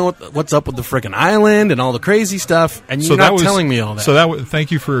 I want to know what's up with the frickin' island and all the crazy stuff, and you're not telling me all that. So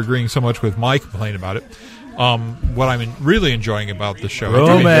thank you for agreeing so much with my complaint about it. What I'm really enjoying about the show,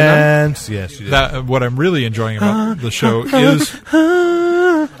 Romance. Yes, you did. what I'm really enjoying about the show is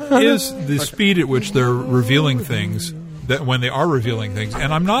the speed at which they're revealing things. That when they are revealing things,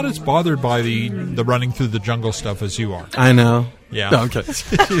 and I'm not as bothered by the running through the jungle stuff as you are. I know. Yeah. No, okay.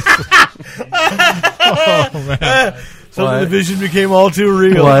 Oh man. So What? the vision became all too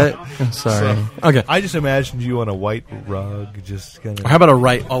real. What? I'm sorry. Okay. I just imagined you on a white rug, just kind of. How about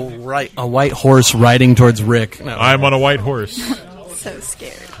a white horse riding towards Rick? No. I'm on a white horse. So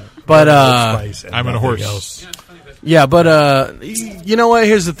scared. But I'm on a horse. yeah, but you know what?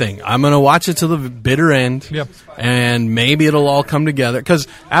 Here's the thing. I'm gonna watch it to the bitter end. Yep. And maybe it'll all come together. Because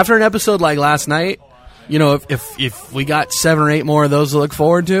after an episode like last night, if we got 7 or 8 more of those to look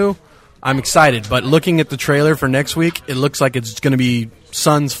forward to, I'm excited. But looking at the trailer for next week, it looks like it's going to be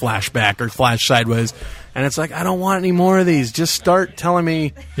Sun's flashback or flash sideways. And it's like, I don't want any more of these. Just start telling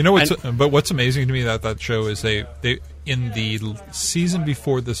me. You know what's amazing to me about that show is they in the season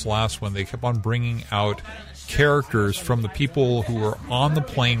before this last one, they kept on bringing out characters from the people who were on the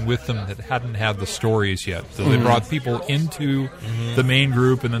plane with them that hadn't had the stories yet. So they brought people into the main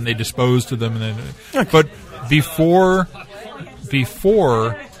group and then they disposed of them. And then, but before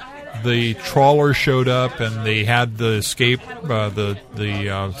the trawler showed up and they had the escape,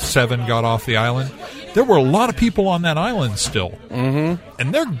 the 7 got off the island. There were a lot of people on that island still, and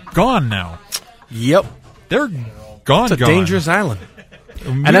they're gone now. Yep. They're Gone. It's a dangerous island.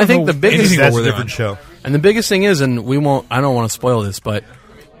 And I think the biggest That's a different show. And the biggest thing is, and I don't want to spoil this, but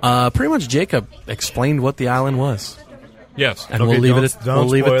pretty much Jacob explained what the island was. Yes. And we'll leave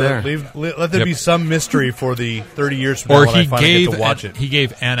it there. Let there be some mystery for the 30 years from now when I finally get to watch it. He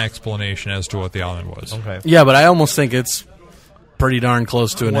gave an explanation as to what the island was. Okay. Yeah, but I almost think it's pretty darn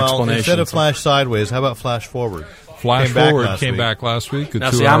close to an explanation. Instead of flash sideways, how about flash forward? Flash Forward came back last week.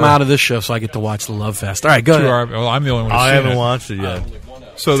 Now, see, I'm out of this show, so I get to watch the Love Fest. All right, go ahead. Well, I'm the only one who's I seen haven't it. watched it yet.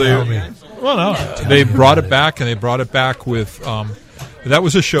 So they brought it back, and they brought it back with that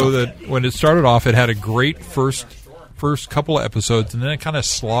was a show that when it started off, it had a great first couple of episodes, and then it kind of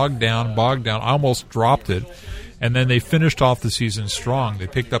bogged down. I almost dropped it, and then they finished off the season strong. They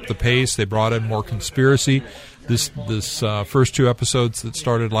picked up the pace. They brought in more conspiracy. This first 2 episodes that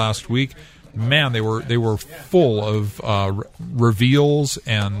started last week, man, they were full of reveals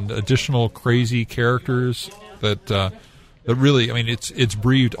and additional crazy characters that really, I mean, it's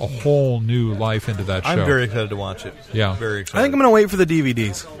breathed a whole new life into that show. I'm very excited to watch it. Yeah. Very excited. I think I'm going to wait for the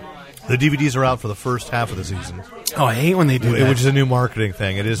DVDs. The DVDs are out for the first half of the season. Oh, I hate when they do that. Which is a new marketing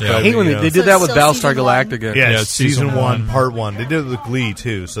thing. It is. Yeah. I hate when they did that with Battlestar Galactica. Yeah, it's season 1, part 1. They did it with Glee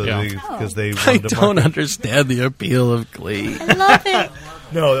too, so because they I wanted to don't market. understand the appeal of Glee. I love it.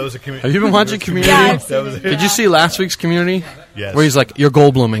 No, that was a community. Have you been watching Community? Yes. That was Did you see last week's Community? Yes. Where he's like, "You're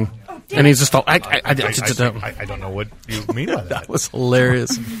Goldbluming," and he's just all, I don't know what you mean by that. That was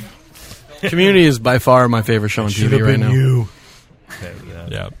hilarious. Community is by far my favorite show on Should TV have right been now. you.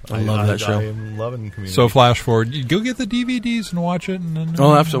 Yeah. I love that show. I am loving Community. So flash forward, you go get the DVDs and watch it, and then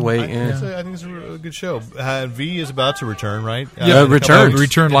I'll have to wait. I think it's a good show. V is about to return, right?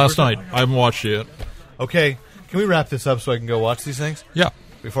 returned last night. I haven't watched it yet. Okay, can we wrap this up so I can go watch these things Yeah,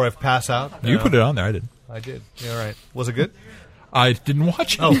 before I pass out? you put it on there. I did. I did. Yeah, all right. Was it good? I didn't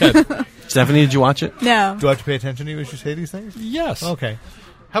watch it Oh. yet. Stephanie, did you watch it? No. Do I have to pay attention to you as you say these things? Yes. Okay.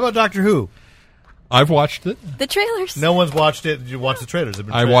 How about Doctor Who? I've watched it. The trailers. No one's watched it. Did you watch the trailers?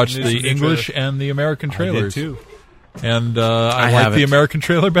 I watched the English and the American trailers. I did too. And I like haven't. the American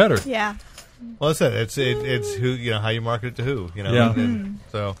trailer better. Yeah. Well, that's it. It's who, how you market it to who, Yeah. And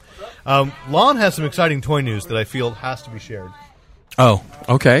so, Lon has some exciting toy news that I feel has to be shared, Oh,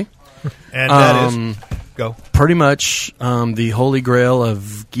 okay. and that is go. Pretty much the holy grail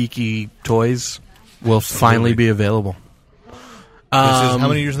of geeky toys will finally be available. This is how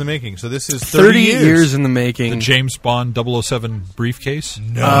many years in the making? So this is 30 years in the making. The James Bond 007 briefcase.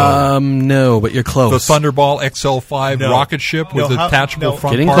 No, but you're close. The Thunderball XL5 No. rocket ship with detachable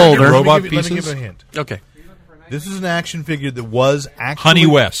front Getting part colder. and robot Let me give pieces. you a hint. Okay. This is an action figure that was actually Honey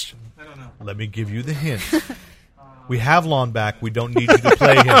West. Let me give you the hint. We have Lon back. We don't need you to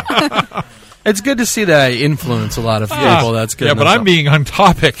play him. It's good to see that I influence a lot of people. That's good. Yeah, but I'm being on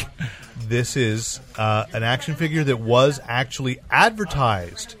topic. This is an action figure that was actually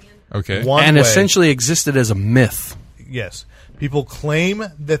advertised. Okay. One and way. essentially existed as a myth, Yes. People claim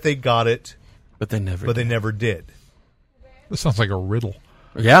that they got it, but they never. but they never did. This sounds like a riddle.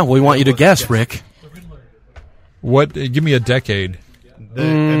 Yeah, we want you to guess, Rick. What? Give me a decade.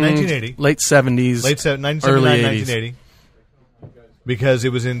 In 1980. Late 70s, Late 1979, early 80s. 1980. Because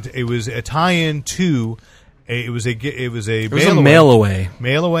it was a tie-in to it was a mail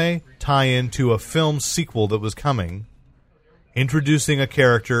away tie-in to a film sequel that was coming, introducing a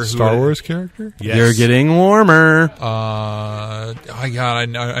character Star Wars character? Yes. You're getting warmer. Oh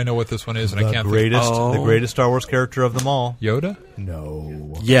God, I know what this one is, and I the can't greatest Star Wars character of them all. think. Yoda?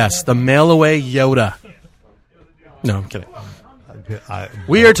 No. Yes, the mail away Yoda. No, I'm kidding. I,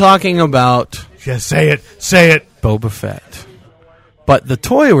 We are talking about yes, say it. Say it. Boba Fett. But the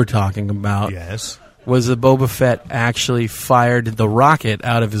toy we're talking about Yes. was that Boba Fett actually fired the rocket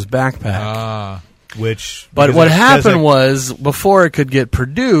out of his backpack. Which But because what it- happened was, before it could get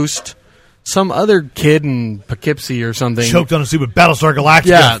produced, some other kid in Poughkeepsie or something choked on a stupid Battlestar Galactica.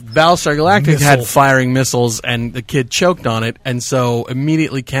 Yeah, Battlestar Galactica had Missile. firing missiles, and the kid choked on it, and so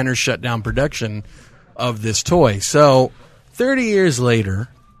immediately Kenner shut down production of this toy. So, 30 years later,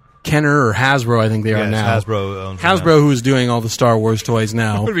 Kenner or Hasbro, I think they are Yes, now. Hasbro owns them Hasbro, who's doing all the Star Wars toys It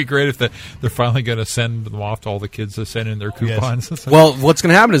now. would be great if they're finally going to send them off to all the kids to send in their coupons. Well, what's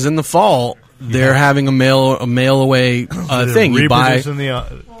going to happen is in the fall they're having a mail away thing. You buy. Reproducing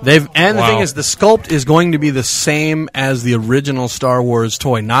the, The Wow. thing is, the sculpt is going to be the same as the original Star Wars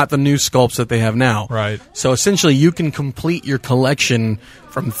toy, not the new sculpts that they have now. Right. So essentially, you can complete your collection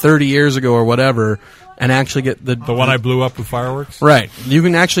from 30 years ago or whatever, and actually get the The one I blew up with fireworks? right. You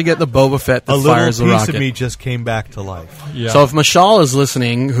can actually get the Boba Fett that a little fires the piece rocket. of me just came back to life. Yeah. So if Mashal is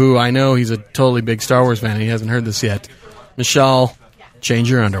listening, who I know he's a totally big Star Wars fan, and he hasn't heard this yet, Mashal, change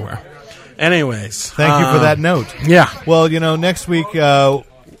your underwear. Anyways. Thank you for that note. Yeah. Well, next week, I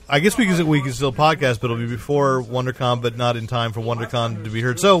guess we can still podcast, but it'll be before WonderCon, but not in time for WonderCon to be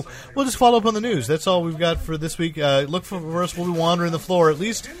heard. So we'll just follow up on the news. That's all we've got for this week. Look for us. We'll be wandering the floor at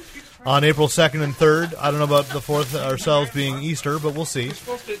least on April 2nd and 3rd. I don't know about the 4th ourselves being Easter, but we'll see.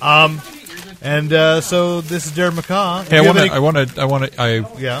 So this is Derek McCaw. Hey, I want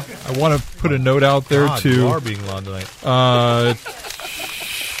to put a note out there God, to. You are being long tonight.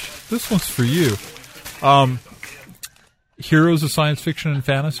 This one's for you. Heroes of Science Fiction and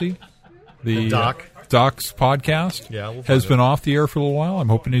Fantasy, the Doc's podcast, has been off the air for a little while. I'm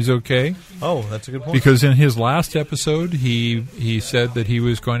hoping he's okay. Oh, that's a good point. Because in his last episode, he said that he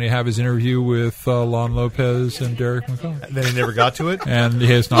was going to have his interview with Lon Lopez and Derek McCaw. Then he never got to it? And he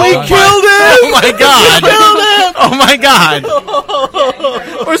has not. We killed him! Oh, my God. Oh, my God.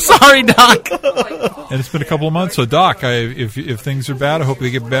 We're sorry, Doc. And it's been a couple of months. So, Doc, if things are bad, I hope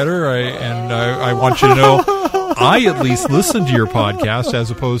they get better. I want you to know I at least listen to your podcast as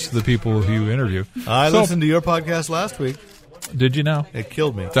opposed to the people who you interview. I listened to your podcast last week. Did you now? It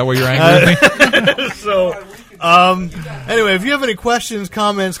killed me. Is that why you're angry at me? So, anyway, if you have any questions,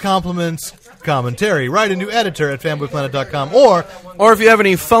 comments, compliments, commentary, write into editor at fanboyplanet.com or if you have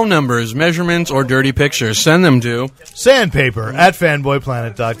any phone numbers, measurements, or dirty pictures, send them to sandpaper at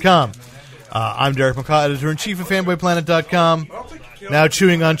fanboyplanet.com. I'm Derek McCaw, editor-in-chief of fanboyplanet.com. Now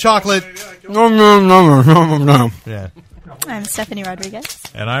chewing on chocolate. No. Yeah. I'm Stephanie Rodriguez.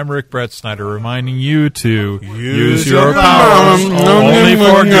 And I'm Rick Brett Snyder, reminding you to use your powers only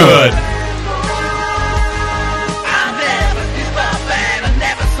for good.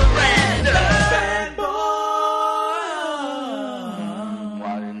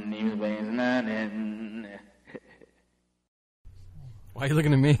 Why are you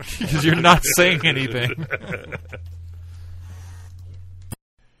looking at me? Because you're not saying anything.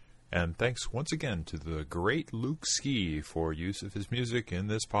 And thanks once again to the great Luke Ski for use of his music in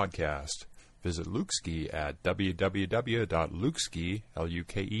this podcast. Visit Luke Ski at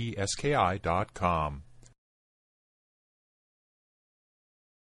www.lukeski.com.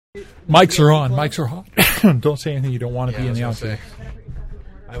 Mics are on. Mics are hot. Don't say anything you don't want to be in the outtakes.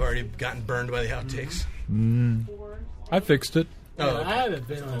 I've already gotten burned by the outtakes. I fixed it. I haven't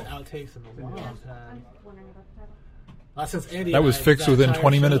been on outtakes in a long time. Since Andy that was fixed within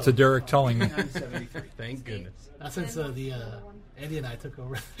 20 minutes of Derek telling me. Thank goodness. Since Andy and I took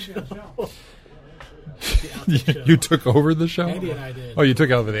over the show. You took over the show? Andy and I did. Oh, you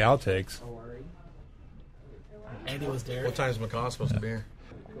took over the outtakes. Andy was there. What time is McCaw supposed to be here?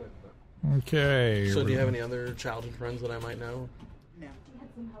 Okay. So do you have any other childhood friends that I might know?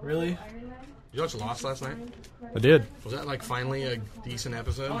 Really? Did you watch Lost last night? I did. Was that like finally a decent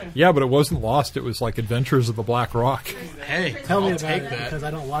episode? Yeah, but it wasn't Lost. It was like Adventures of the Black Rock. Hey, tell me about take it that. because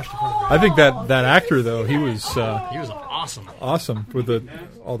I don't watch the program. I think that actor though, he was awesome. Awesome with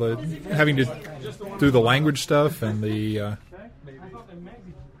all the having to do the language stuff and the.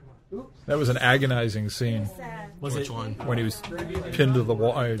 That was an agonizing scene. Which one? When he was pinned to the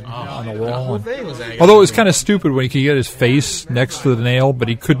wall on the wall. The whole thing was agonizing. Although it was kind of stupid when he could get his face next to the nail, but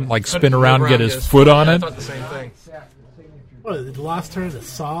he couldn't spin around and get his foot on it. I thought the same thing. What, did the Lost turn to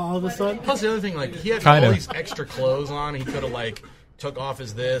Saw all of a sudden? Plus the other thing, he had all these extra clothes on. He could have took off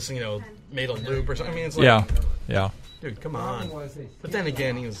his this, made a loop or something. I mean, it's yeah. Dude, come on. But then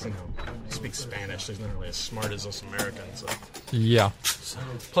again, he was, he speaks Spanish, so he's not really as smart as us Americans. So. Yeah.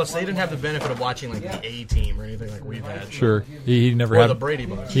 Plus, they didn't have the benefit of watching the A-Team or anything like we've had. Sure. He never or had the Brady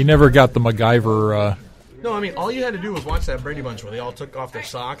Bunch. He never got the MacGyver. No, I mean, all you had to do was watch that Brady Bunch where they all took off their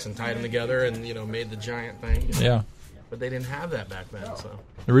socks and tied them together and made the giant thing. Yeah. But they didn't have that back then. So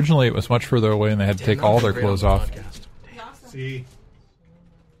originally, it was much further away, and they had to take all their clothes off. See,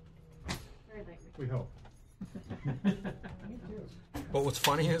 we hope. But what's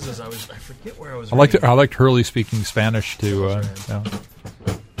funny is I forget where I was. I liked Hurley speaking Spanish too. Yeah.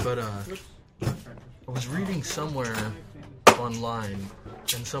 But I was reading somewhere online,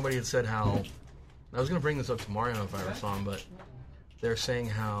 and somebody had said how I was going to bring this up to Mario if I ever saw him, but they're saying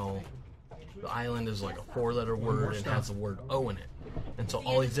how the island is like a 4-letter word and has the word O in it, and so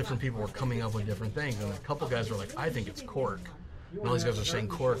all these different people were coming up with different things, and a couple guys were like, "I think it's cork," and all these guys are saying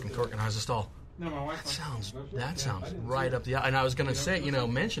cork, and I was just all. That sounds right up the alley. And I was going to say,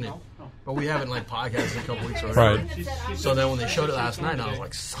 mention it, but we haven't podcasted in a couple weeks already. Right. So then when they showed it last night, I was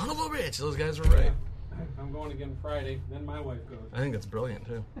like, son of a bitch, those guys were right. I'm going again Friday, then my wife goes. I think that's brilliant,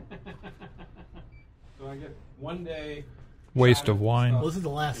 too. So I get one day... Waste of wine. Well, this is the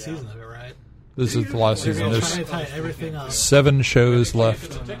last season of it, right? This is the last They're season. going to try There's to tie everything up. 7 shows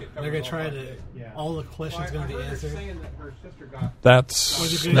left. They're going to try to... All the questions going to be answered.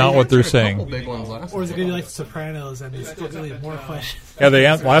 That's not what they're saying. Big ones last. Or is it going to be like The Sopranos and there's still going to be more questions? Yeah,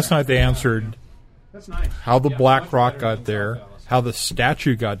 last night they answered how the Black Rock got there, how the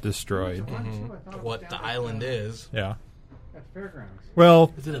statue got destroyed. What the island is. Yeah.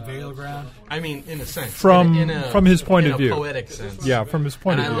 Well, Is it a burial ground? I mean, in a sense. From in his point in of view. a poetic sense. Yeah, from his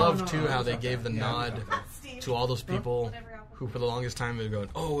point And of I view. love, too, how they gave the nod to all those people who, for the longest time, they were going,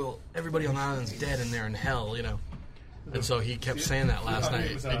 oh, well, everybody on the island's dead and they're in hell, you know. And so he kept saying that last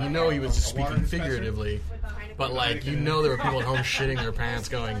night. And you know he was just speaking figuratively. But, like, you know there were people at home shitting their pants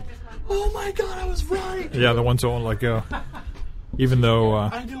going, oh, my God, I was right. Yeah, the ones that won't let go. Even though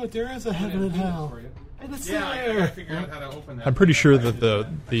I know it. There is a heaven and hell. And it's there. I'm pretty sure that the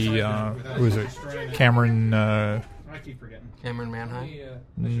who is it? Cameron Cameron Manheim?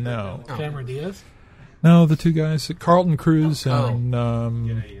 no. Cameron Diaz? No, the 2 guys, Carlton Cruz and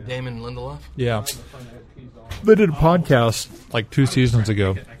Damon Lindelof? yeah. They did a podcast like 2 seasons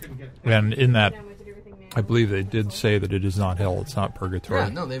ago. And in that I believe they did say that it is not hell, it's not purgatory. Yeah,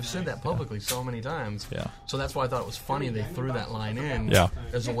 no, they've said that publicly so many times. Yeah. So that's why I thought it was funny they threw that line in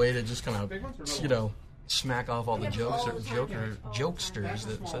as a way to just kind of, you know, smack off all the jokesters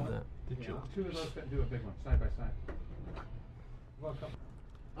that said that. Two of those fit do a big one, side by side.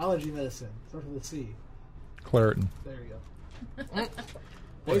 Allergy medicine. Starts with a C. Claritin. There you go.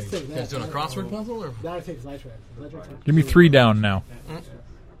 What, you guys doing a crossword puzzle? Or? Now it takes nitrax. Give me 3 down now.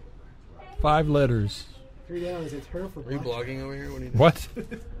 5 letters. 3 down is a term for Are you blackjack. blogging over here? What?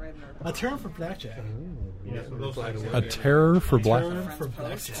 A term for blackjack. A terror for black. Term for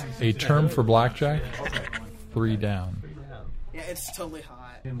blackjack. A term for blackjack. 3 down. Yeah, it's totally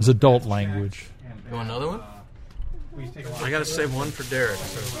hot. It's adult language. You want another one? I gotta save one for Derek.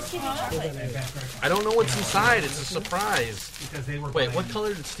 So. I don't know what's inside. It's a surprise. Wait, what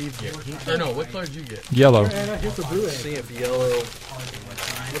color did Steve get? What color did you get? Yellow. Let's see if yellow.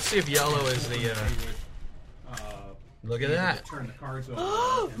 Let's see if yellow is the. Look at that.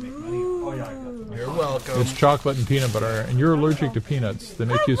 You're welcome. It's chocolate and peanut butter, and you're allergic to peanuts. They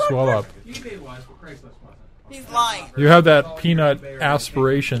make you swell up. He's lying. You have that peanut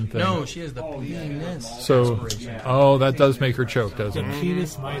aspiration thing. No, she has the penis. So, that does make her choke, doesn't it?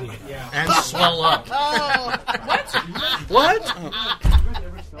 Penis mighty. And swell up. What?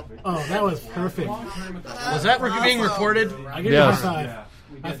 Oh, that was perfect. Was that being recorded? I give you a high five.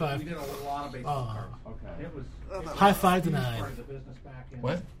 High five. High five tonight.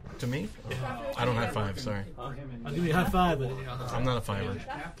 What? To me? I don't have 5, sorry. I'll give you a high five, but I'm not a 5er.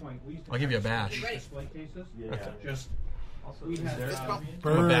 I'll give you a bash.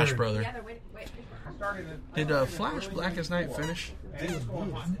 I'm a bash brother. Did Flash Blackest Night finish?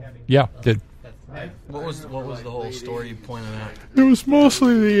 Yeah, did. What was the whole story point of that? It was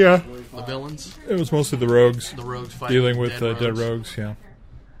mostly the villains? It was mostly the rogues. The rogues fighting dealing with dead dead rogues, yeah.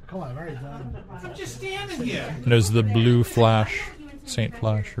 come on, I'm already done. I'm just standing here. And there's the Blue Flash, Saint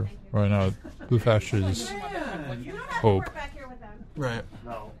Flash, or no, Blue Flash is Hope. Right.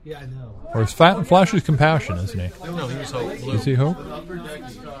 Yeah, I know. Or is Flash is Compassion, isn't he? No, he was Hope. Blue. Is he Hope?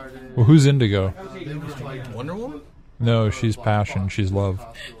 Well, who's Indigo? Wonder Woman? No, she's Passion. She's Love.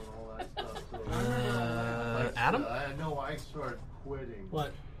 Adam?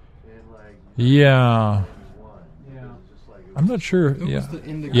 What? Yeah. I'm not sure. Who was the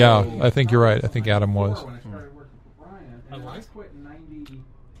Indigo? Yeah, I think you're right. I think Adam was.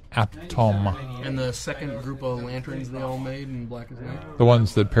 Atom. And the second group of lanterns they all made in Blackest Night? The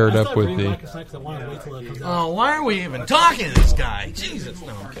ones that paired up with the... Oh, why are we even talking to this guy? Jesus,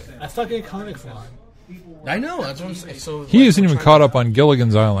 no, I'm kidding. I stuck in comics line. I know, that's what I'm saying. So, He isn't even caught up on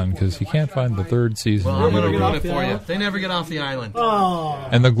Gilligan's Island because he can't find the 3rd season. Well, I'm going to DVD. ruin it for you. They never get off the island. Oh.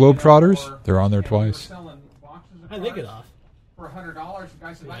 And the Globetrotters, they're on there twice. How did they get off? For $100, the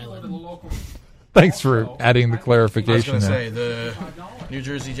guy said, I go to the local... Thanks for adding the I was clarification going to there. say, the New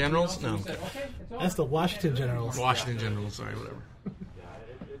Jersey Generals? No. That's the Washington Generals. Washington Generals, sorry, whatever.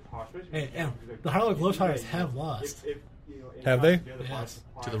 Hey, and the Harlem Globetrotters have lost. Have they? Yes.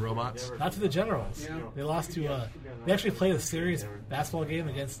 To the robots? Not to the Generals. They lost to... they actually played a series basketball game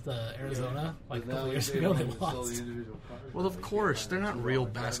against Arizona like a couple years ago. They lost. Well, of course. They're not real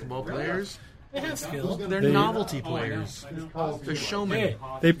basketball players. They have skill. They're novelty players. They're showmen. Hey,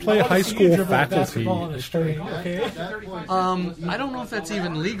 They play high school faculty. basketball on a string, okay? I don't know if that's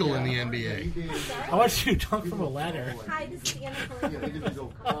even legal in the NBA. I want you to dunk from a ladder. You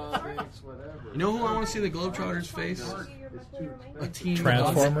know who I want to see the Globetrotters face? A team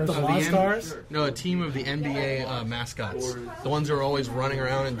Transformers? of The All-Stars? No, a team of the NBA mascots. The ones who are always running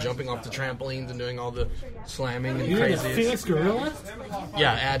around and jumping off the trampolines and doing all the slamming and You need a crazy. Phoenix Gorilla?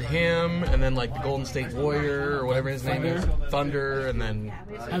 Yeah, add him, and then like the Golden State Warrior or whatever his name is, Thunder, and then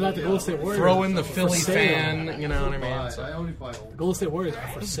How about the Golden State Warriors? throw in the For Philly sale. fan. You know what I mean? So, The Golden State Warriors are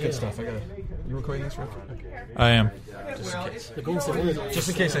for this is sale. good stuff. I got. You recording this, Rick? I am. Just in case. The Golden State Warriors are Just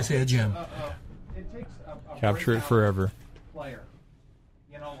in case I say a gem. Capture it forever. Player.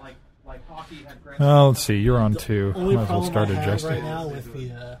 You know, like hockey had grand. Well, let's see. You're on 2. only Might as well problem start I have adjusting. right now with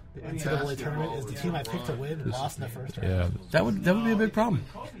the NCAA tournament is the team I picked to win lost in the first round. Yeah. That would be a big problem.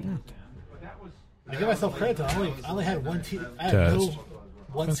 I give myself credit though. I only had one team. I had Test. no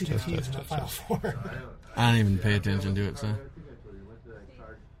one-seeded Test, teams test, in the test, Final Four. I don't even pay attention to it. So,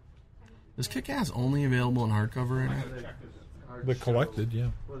 is Kick-Ass only available in hardcover right now? The collected, yeah.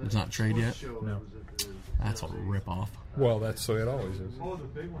 It's not trade yet. No. That's a rip-off. Well, that's the way it always is. Well,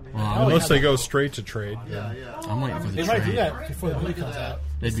 Unless they go straight to trade. I'm waiting for the They might do trade. that before the movie comes out.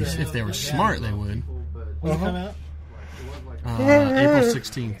 They'd be, if they were smart, they would. When it come out? April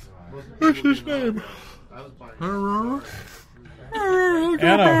 16th. What's his name?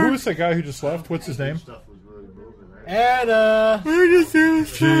 Anna, who is that guy who just left? What's his name? And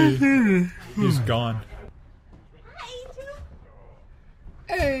Gee, he's gone.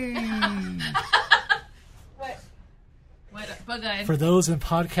 What? Bug eyed. for those in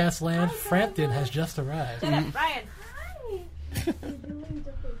podcast land, Frampton has just arrived. Ryan.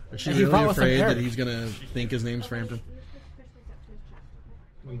 Is she And he really brought with him afraid that Eric. he's going to think his name's Frampton?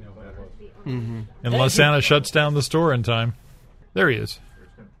 Unless Anna shuts down the store in time. There he is.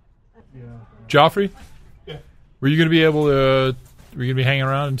 Joffrey? Yeah. Were you going to be able to... Were you going to be hanging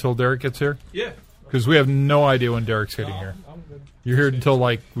around until Derek gets here? Yeah. Because we have no idea when Derek's getting here. You're here until,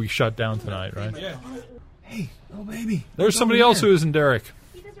 like, we shut down tonight, right? Yeah. Hey, little baby. There's somebody else who isn't Derek.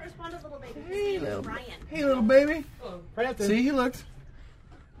 He doesn't respond to little baby. Hey, Ryan. Hey, little baby. Frampton. See, he looked.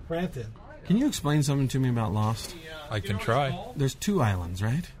 Frampton. Can you explain something to me about Lost? I can try. There's 2 islands,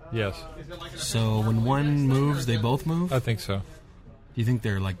 right? Yes, So when one moves, they both move? I Do think so. you think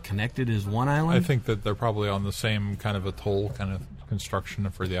they're like connected as one island? I think that they're probably on the same kind of atoll kind of construction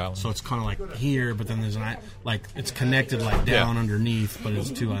for the island. So it's kind of like here, but then there's an like it's connected like down Yeah. underneath, but it's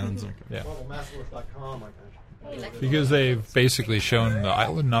 2 islands. Like Yeah. Because they've basically shown the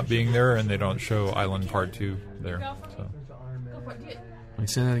island not being there, and they don't show Island Part 2 there. So Can you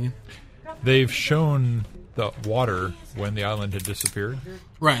say that again? they've shown the water when the island had disappeared.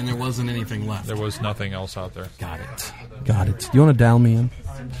 Right, and there wasn't anything left. There was nothing else out there. Got it. Got it. You want to dial me in?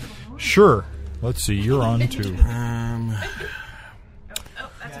 Sure. Let's see. You're on 2.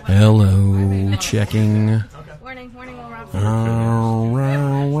 Hello, checking. Warning, we'll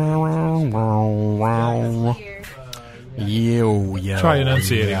Yo. Try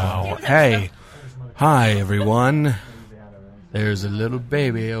enunciating. Hey. Hi, everyone. There's a little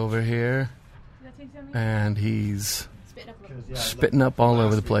baby over here, and he's spitting up all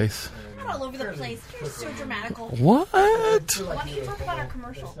over the place. Not all over the place. You're so dramatical. What? Why don't you talk about our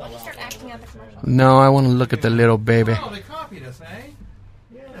commercial? Why don't you start acting out the commercial? No, I want to look at the little baby. Oh, they copied us, eh?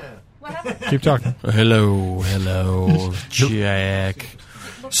 What happened? Keep talking. Hello, Jack.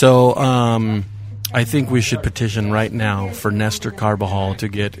 So, I think we should petition right now for Nestor Carbajal to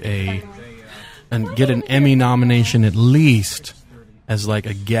get an Emmy nomination at least as like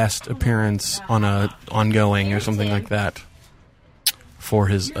a guest appearance on a ongoing or something like that for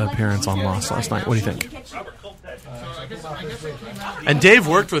his appearance on Lost last night. What do you think? And Dave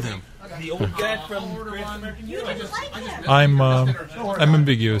worked with him. The old guy from Great American Hero. I'm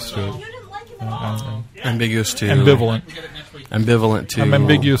ambiguous to it. Ambiguous to Ambivalent. Ambivalent to. I'm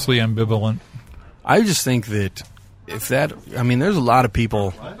ambiguously ambivalent. I just think that if that, I mean, there's a lot of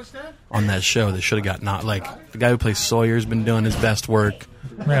people on that show that should have got not like the guy who plays Sawyer's been doing his best work.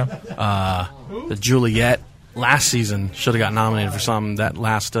 Yeah. The Juliet last season should have got nominated for something. That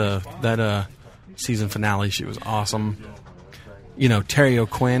last season finale, she was awesome. You know, Terry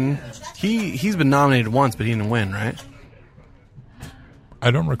O'Quinn, he's been nominated once, but he didn't win, right? I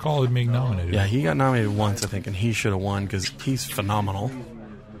don't recall him being nominated. Yeah, he got nominated once, I think, and he should have won because he's phenomenal.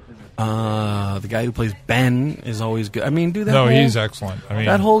 The guy who plays Ben is always good. I mean, dude, he's excellent. I mean,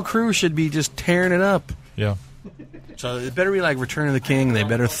 that whole crew should be just tearing it up. Yeah. So it better be like Return of the King. They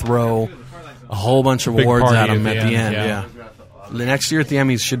better throw a whole bunch of Big awards party at him at at the the end, end. yeah. The next year at the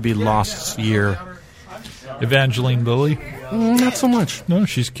Emmys should be Lost's year. Evangeline Lilly? Not so much. No,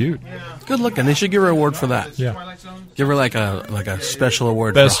 she's cute. Good looking. They should give her an award for that. Yeah. Give her like a special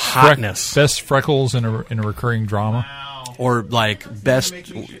award Best for hotness. best freckles in a recurring drama. or like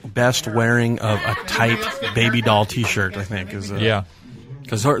best wearing of a tight baby doll T-shirt. I think is Yeah.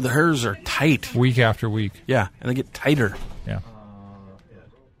 because hers are tight Week after week. Yeah, and they get tighter. Yeah.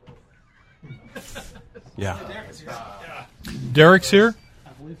 Yeah. Derek's here? I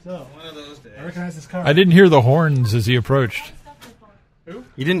believe so. I recognize this car. I didn't hear the horns as he approached.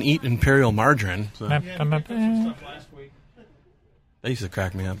 He didn't eat imperial margarine. So. That used to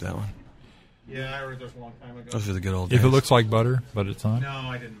crack me up, that one. Yeah, I read those a long time ago. Those are the good old days. If it looks like butter, but it's not. No,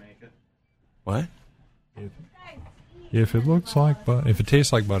 I didn't make it. What? If it looks like butter, if it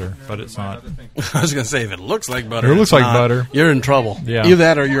tastes like butter, but it's not. I was going to say, if it looks like butter, It looks it's like not, butter. You're in trouble. Yeah. Either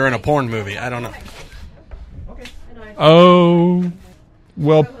that or you're in a porn movie. I don't know. Oh,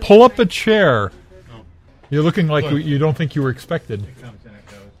 well, pull up a chair. You're looking like you don't think you were expected.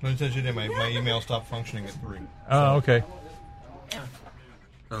 My email stopped functioning at 3. Oh, okay.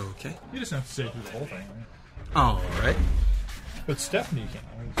 Okay. You just have to say through the whole thing. All right. But Stephanie can.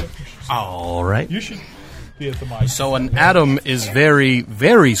 All right. You should be at the mic. So an atom is very,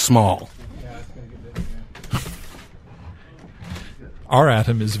 very small. Our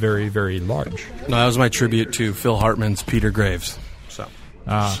atom is very, very large. No, that was my tribute to Phil Hartman's Peter Graves. So.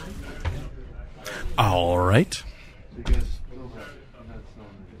 All right.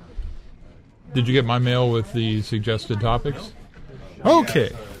 Did you get my mail with the suggested topics?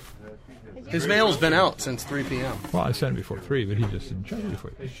 Okay. His mail's been out since 3 p.m. Well, I sent it before 3, but he just didn't check it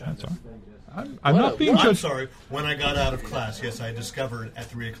before 3. That's all. I'm not being I'm judgmental. sorry. When I got out of class, yes, I discovered at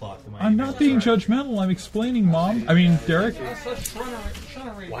 3 o'clock. That my I'm email not was being right. judgmental. I'm explaining, Mom. I mean, Derek.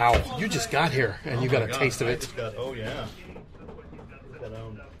 Wow. You just got here, and you got a God, taste of I it. just got, oh, yeah.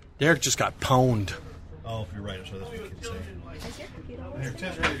 Derek just got pwned. Oh, you're right. I'm sorry. That's what you say. Here,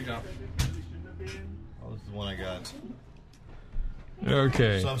 Ted's ready to go. Oh, this is the one I got.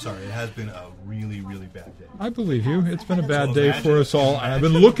 Okay. So I'm sorry. It has been a really, really bad day. I believe you. It's been a bad day for us all, and I've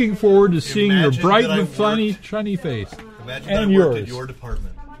been looking forward to seeing your bright and shiny face. Imagine And that I worked yours. at your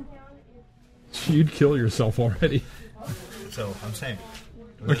department. You'd kill yourself already. So I'm saying.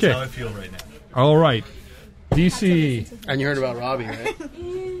 That's Okay. how I feel right now. All right. DC. And you heard about Robbie, right?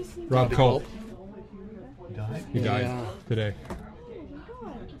 Rob Culp. He died Yeah. today.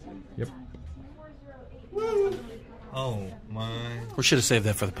 Yep. Oh, my. We should have saved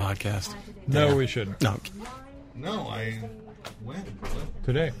that for the podcast. No, we shouldn't. No. No, when?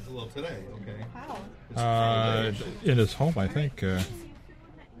 Today. Well, today, okay. In his home, I think.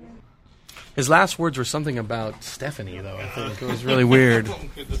 His last words were something about Stephanie, though. I think it was really weird.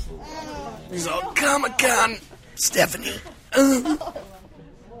 He's all Comic-Con, Stephanie.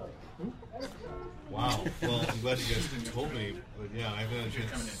 Wow. Well, I'm glad you guys told me. But yeah, I haven't had a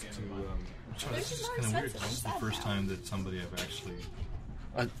chance to. Sorry, this is just kind of weird. This is the first time that somebody I've actually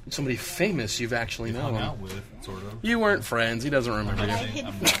Somebody famous you've actually hung known. out with, sort of. You weren't friends. He doesn't remember you.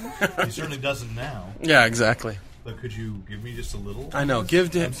 He certainly doesn't now. Yeah, exactly. But could you give me just a little? I know.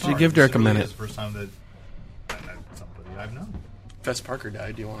 Give I'm sorry, Derek a this really minute. is the first time that somebody I've known. Fess Parker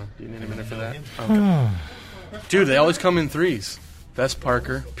died. Do you need a minute for that? Okay. Dude, they always come in threes. Fess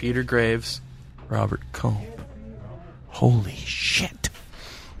Parker, Peter Graves, Robert Culp. Holy shit.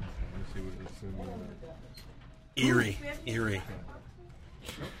 Eerie.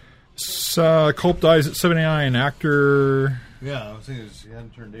 Culp dies at 79. Actor. Yeah, I was thinking he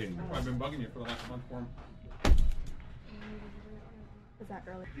hadn't turned 80. I've been bugging you for the last month for him.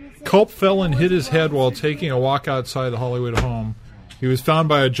 Culp fell and hit his head while taking a walk outside the Hollywood home. He was found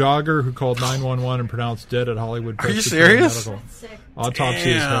by a jogger who called 911 and pronounced dead at Hollywood. Are you serious? Medical.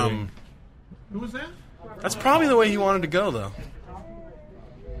 Autopsy is heading. Who was that? That's probably the way he wanted to go, though.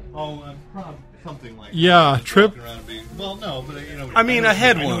 Oh, something like Yeah, that. trip. Well, no, but you know. I mean, a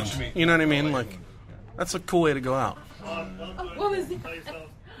head I know wound. what you mean. You know what I mean? Like, that's a cool way to go out. What was it?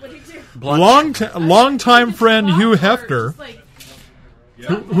 What did you do? Long-time friend Hugh Hefner,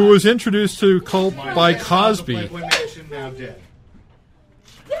 who was introduced to Culp by Cosby. Now dead.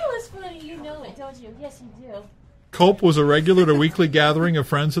 That was funny. You know it, don't you? Yes, you do. Culp was a regular at a weekly gathering of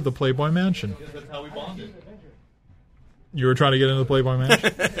friends at the Playboy Mansion. That's how we bonded. You were trying to get into the Playboy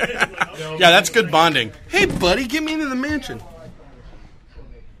Mansion? Yeah, that's good bonding. Hey, buddy, get me into the mansion.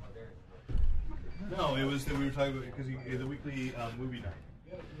 No, it was that we were talking about because the weekly movie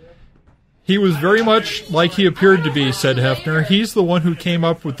night. He was very much like he appeared to be, said Hefner. He's the one who came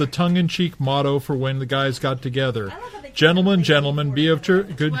up with the tongue-in-cheek motto for when the guys got together. Gentlemen, gentlemen, be of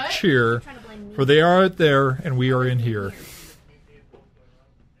good cheer, for they are out there and we are in here.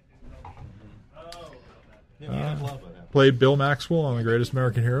 Played Bill Maxwell on The Greatest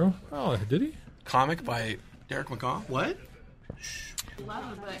American Hero. Oh, did he? Comic by Derek McCaw. What?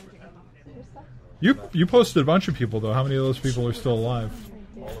 You posted a bunch of people though. How many of those people are still alive?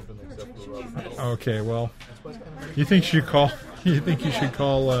 All of them except for Rob. Okay, well, you think you should call? You think you should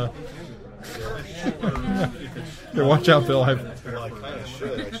call? Yeah, watch out, Bill. Well, I kind of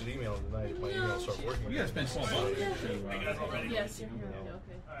should. I should email him tonight if my email starts working. You guys spend $12. Yes.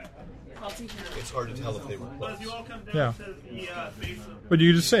 It's hard to tell if they were close. Yeah, but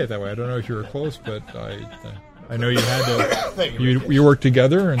you just say it that way. I don't know if you were close, but I know you had to. You worked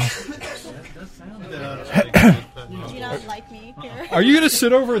together, and Do you not like me here? are you going to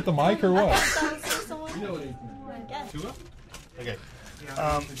sit over at the mic or what? Okay.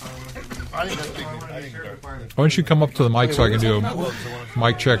 I think that's big. I think Why don't you come up to the mic so I can do a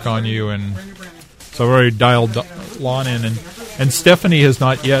mic check on you? And so I've already dialed Lon in, and Stephanie has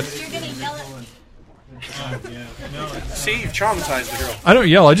not yet. See, you've traumatized the girl. I don't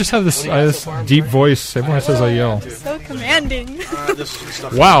yell. I just have this deep voice. Everyone says I yell. So commanding.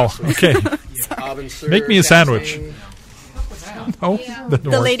 Wow. Okay. Make me a sandwich. No,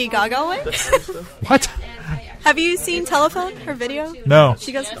 The Lady Gaga one? What? Have you seen Telephone, her video? No.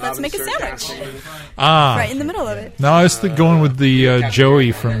 She goes, let's make a sandwich. Ah. Right in the middle of it. No, I was going with the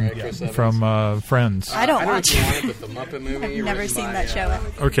Joey from Friends. I don't watch it. I've never seen that show.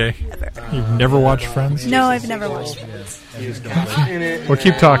 Okay. Ever. You've never watched Friends? No, I've never watched Friends. Well,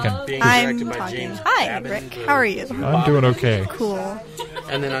 keep talking. I'm talking. Hi, Rick. How are you? I'm doing okay. Cool.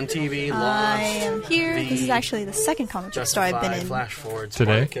 And then on TV, I am here. This is actually the second comic book store I've been in.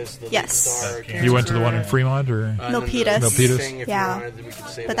 Today? Yes. You went to the one in Fremont or Milpitas. Milpitas? Yeah.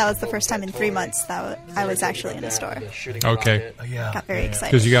 But that was the first time in 3 months that I was actually in a store. Okay. Got very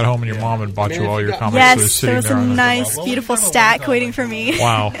excited. Because you got home and your mom had bought you all your comics. Yes, sitting there was there a on nice, beautiful stack waiting for me.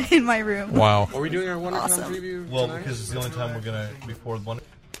 Wow. In my room. Wow. Are we doing our WonderCon Awesome. preview? Well, because it's the only time we're gonna before the one.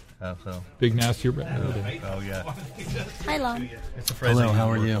 So. Big nasty. Oh yeah. Hi, Lon. Hello, how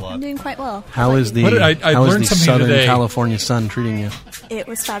are you? I'm doing quite well. How is the I how is learned the something Southern today. California sun treating you? It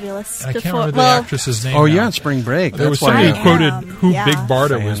was fabulous. I can't remember the actress's name. Oh now. yeah, Spring Break. There was That's somebody why who quoted who Big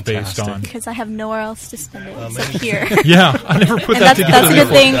Barda was based Fantastic. on. Because I have nowhere else to spend it except here. Yeah, I never put And that that's together. a good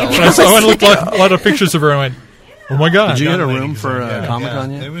thing. If When I saw, I looked at a lot of pictures of her and I went, oh my god. Did you get a room for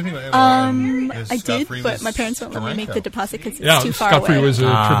Comic-Con yet? I did, but my parents won't let me make the deposit because it's Yeah, too far Scott Free away. was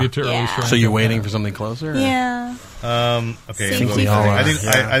a tribute to early Yeah. Strong. So you're waiting for something closer? Or? Yeah. Okay. Same so we all are. I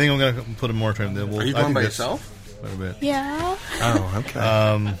think I'm gonna put a moratorium. Are you going by yourself? A little bit. Yeah. Oh,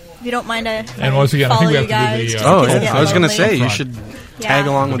 okay. If you don't mind, And once again, I think we have to do the. Oh, yeah. I was going to say you should tag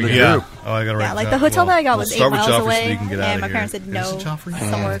along with the group. Oh, I got to write. Yeah, like the hotel that I got was 8 start with miles Joffrey away, so you can get out and of my here. parents said no, Is it Joffrey?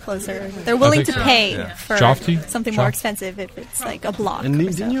 somewhere closer. They're willing to think so. pay Yeah. for Joffrey? something more expensive if it's like a block. And or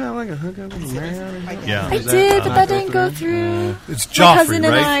didn't something. you have like a hookup with Marriott? Yeah. I did, but that didn't go through. It's My Joffrey, cousin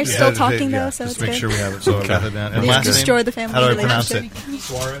and right? I are You still had to talking say- though, yeah, so just it's make good. sure we have it. So I got it down. And Just last name? destroy the family How do I pronounce it?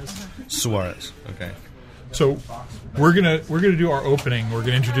 relationship. Suarez. Okay. So we're gonna do our opening. We're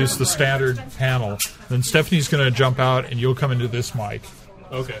gonna introduce the standard panel. Then Stephanie's gonna jump out, and you'll come into this mic.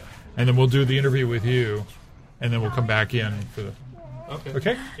 Okay. And then we'll do the interview with you, and then we'll come back in for the.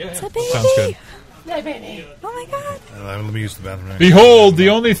 Okay. It's a baby. Sounds good. Oh my god. Let me use the bathroom. Behold, the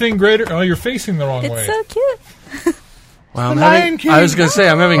only thing greater. Oh, you're facing the wrong It's way. so cute. Wow, Lion King. I was going to say,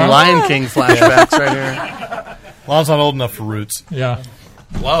 I'm having Lion King flashbacks right here. Lon's not old enough for Roots. Yeah.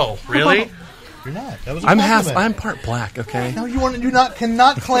 Whoa, really? You're not. That was a I'm compliment. I'm part black, okay? No,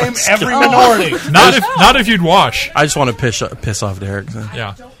 cannot claim every minority. Not if you'd wash. I just want to piss off Derek. So.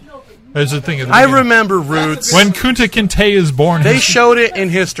 Yeah. There's the thing. I remember Roots. When Kunta Kinte is born, They showed it in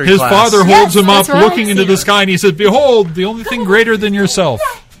history his class. father holds him up, that's right. looking into the sky, and he said, "Behold, the only thing greater than yourself."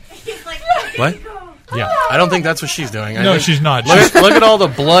 What? Yeah. I don't think that's what she's doing. I No, think- she's not. Look at all the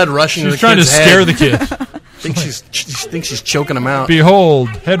blood rushing to She's the trying to kid's scare head. the kid. Thinks she's choking him out. Behold,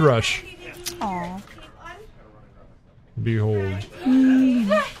 head rush. Aw. Behold.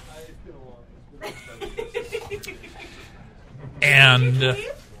 And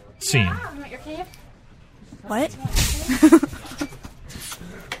scene. What?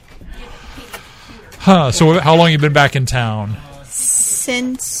 Huh. So how long you been back in town?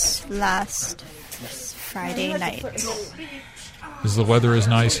 Since last Friday night. Is the weather as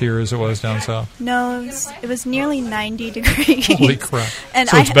nice here as it was down south? No, it was nearly 90 degrees. Holy crap. And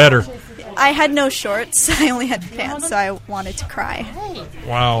So it's better. I had no shorts. I only had pants, so I wanted to cry.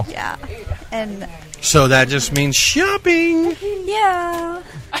 Wow. Yeah. And So that just means shopping. yeah.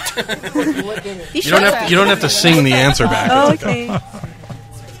 You don't have to sing the answer back. Oh, It's okay.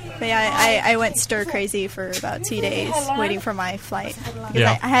 But yeah, I went stir crazy for about 2 days waiting for my flight. Because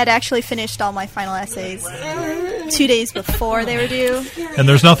Yeah. I had actually finished all my final essays 2 days before they were due. And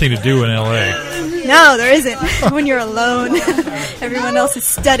there's nothing to do in L.A. No, there isn't. When you're alone, everyone else is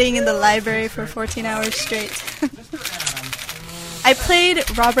studying in the library for 14 hours straight. I played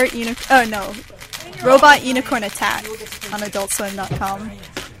Robot Unicorn Attack on AdultSwim.com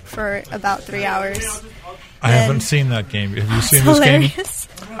for about 3 hours. I haven't seen that game. Have you seen It's this game? hilarious.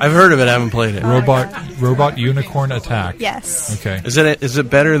 I've heard of it. I haven't played it. Robot Unicorn Attack. Yes. Okay. Is it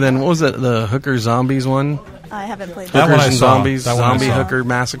better than what was it? The Hooker Zombies one? I haven't played That that. one I and saw. Zombies, That one I Zombie saw. Hooker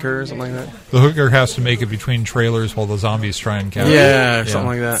Massacre or something like that. The hooker has to make it between trailers while the zombies try and catch. Yeah, something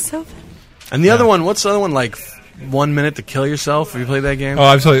like that. So And the other one, what's the other one? Like 1 minute to kill yourself? Have you played that game? Oh,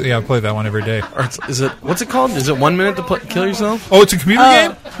 I played that one every day. Or what's it called? Is it 1 minute to kill yourself? Oh, it's a computer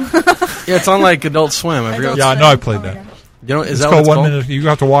game? Yeah, it's on like Adult Swim. I forget. Yeah, no, I played that. You know, is It's that called what it's 1 called? minute. You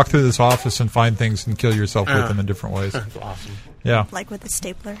have to walk through this office and find things and kill yourself with Yeah. them in different ways. That's awesome. Yeah. like with the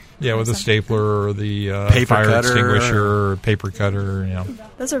stapler. Yeah, with a stapler or the Paper fire cutter. extinguisher or paper cutter. You know.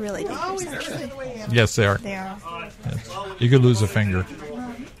 Those are really dangerous, actually. Yes, they are. They are. Yes. You could lose a finger.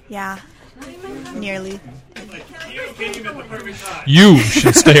 Yeah. Nearly. You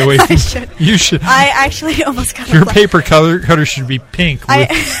should stay away from I should. You should. I actually almost got Your a black paper cutter should be pink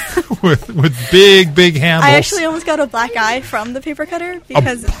with big handles. I actually almost got a black eye from the paper cutter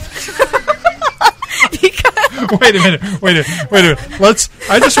because Wait a minute. I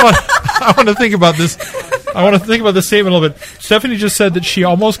want to think about this. I want to think about this statement a little bit. Stephanie just said that she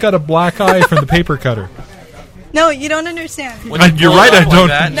almost got a black eye from the paper cutter. No, you don't understand. You're right. I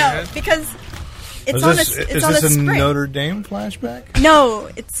don't. No, because it's Is on this, a is on this a a spring. Notre Dame flashback? No,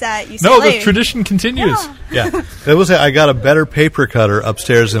 it's at UCLA. No, the tradition continues. Yeah. I will say I got a better paper cutter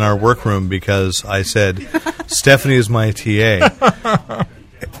upstairs in our workroom because I said, Stephanie is my TA.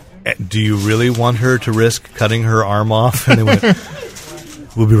 Do you really want her to risk cutting her arm off? And they went,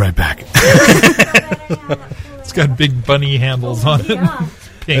 we'll be right back. It's got big bunny handles on it.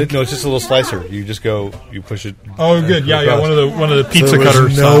 Pink. No, it's just a little slicer. You just go, you push it. Oh, good. Yeah. One of the pizza So there was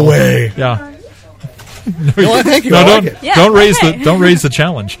cutters. no way. Yeah. No, thank you. No, I don't like it. Yeah, don't raise okay. don't raise the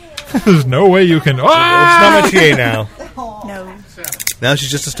challenge. There's no way you can. It's not my TA now. No. Now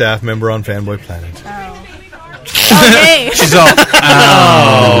she's just a staff member on Fanboy Planet. Okay. She's all,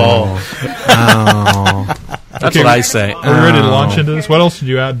 ow. That's Okay, what I say. Are we ready to launch into this? What else did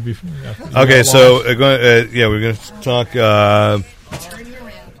you add? Okay, so we're going to talk.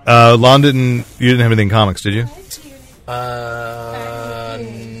 Lon you didn't have anything comics, did you?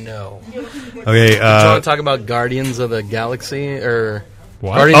 No. Okay. Do you want to talk about Guardians of the Galaxy or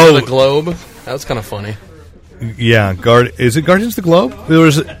What? Guardians of the Globe? That was kind of funny. Yeah, is it Guardians of the Globe?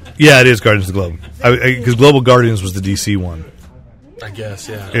 Yeah, it is Guardians of the Globe. Because Global Guardians was the DC one. I guess,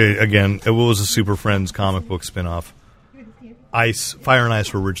 yeah. Again, it was a Super Friends comic book spinoff. Fire and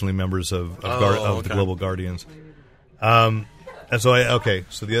Ice were originally members of the Global Guardians. And so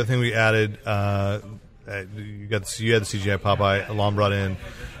so the other thing we added, you had the CGI Popeye. Alon brought in.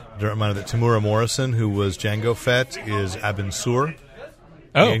 Reminder that Tamura Morrison, who was Jango Fett, is Abin Sur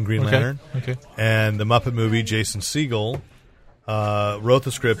in Green Lantern. Okay. And the Muppet movie, Jason Segel wrote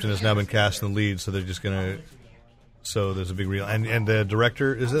the script and has now been cast in the lead. So they're just going to. So there's a big real and the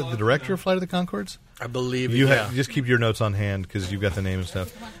director is it the director of Flight of the Conchords? I believe you just keep your notes on hand because you've got the name and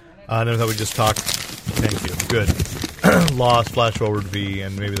stuff. And I thought we just talked. Thank you. Good. Lost, Flash Forward V,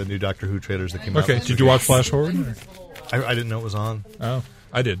 and maybe the new Doctor Who trailers that came out. Okay. Did you watch Flash Forward? I didn't know it was on. Oh,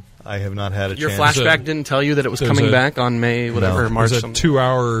 I did. I have not had a Your chance. flashback didn't tell you that it was coming back on May, whatever, March. It's a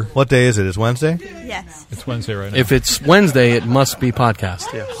 2-hour. What day is it? It's Wednesday? Yes. It's Wednesday right now. If it's Wednesday, it must be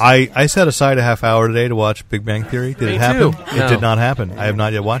podcast. Yeah. I set aside a half hour today to watch Big Bang Theory. Did Me it happen? too. It No. did not happen. I have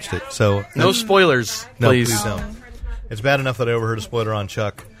not yet watched it. So No spoilers, No, please. please don't. It's bad enough that I overheard a spoiler on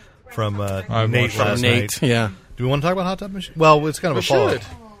Chuck from Nate watched last Nate, night. yeah. Do we want to talk about Hot Tub Machine? Well, it's kind of We a follow-up. should.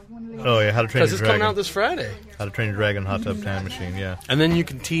 Oh, yeah, How to Train Because Your it's Dragon. coming out this Friday. How to Train Your Dragon, Hot Tub Time Machine, yeah. And then you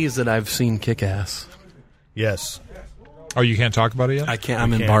can tease that I've seen Kick-Ass. Yes. Oh, you can't talk about it yet? I can't.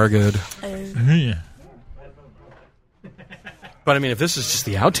 I'm embargoed. Yeah. But I mean, if this is just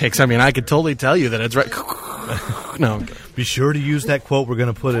the outtakes, I mean, I could totally tell you that it's right. No. Be sure to use that quote we're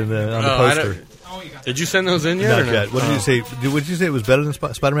going to put on the I poster. Did you send those in yet? Not or no? yet. What did you say? Would you say it was better than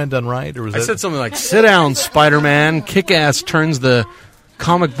Spider-Man done right? Or was I that said something like, "Sit down, Spider-Man. Kick-Ass turns the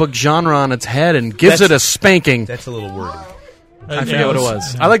comic book genre on its head and gives it a spanking." That's a little wordy. I forget what it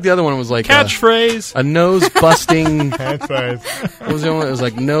was. I like the other one. It was like Catchphrase. a nose busting. Catchphrase. What was the other one? It was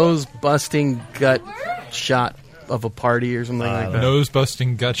like nose busting gut shot. of a party or something like that. Nose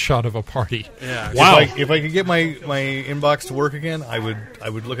busting gut shot of a party. Yeah. Wow! If I could get my inbox to work again, I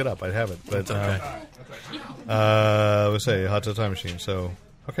would look it up. I'd have it. But let's say Hot Tub Time Machine. So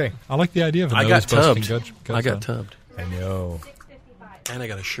okay, I like the idea of a I nose got busting tubbed. gut. I got tubbed. I know. And I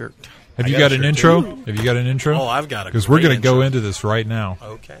got a shirt. Have you got an intro? Have you got an intro? Oh, I've got a because we're great going to go intro. into this right now.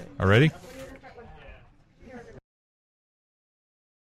 Okay. All ready?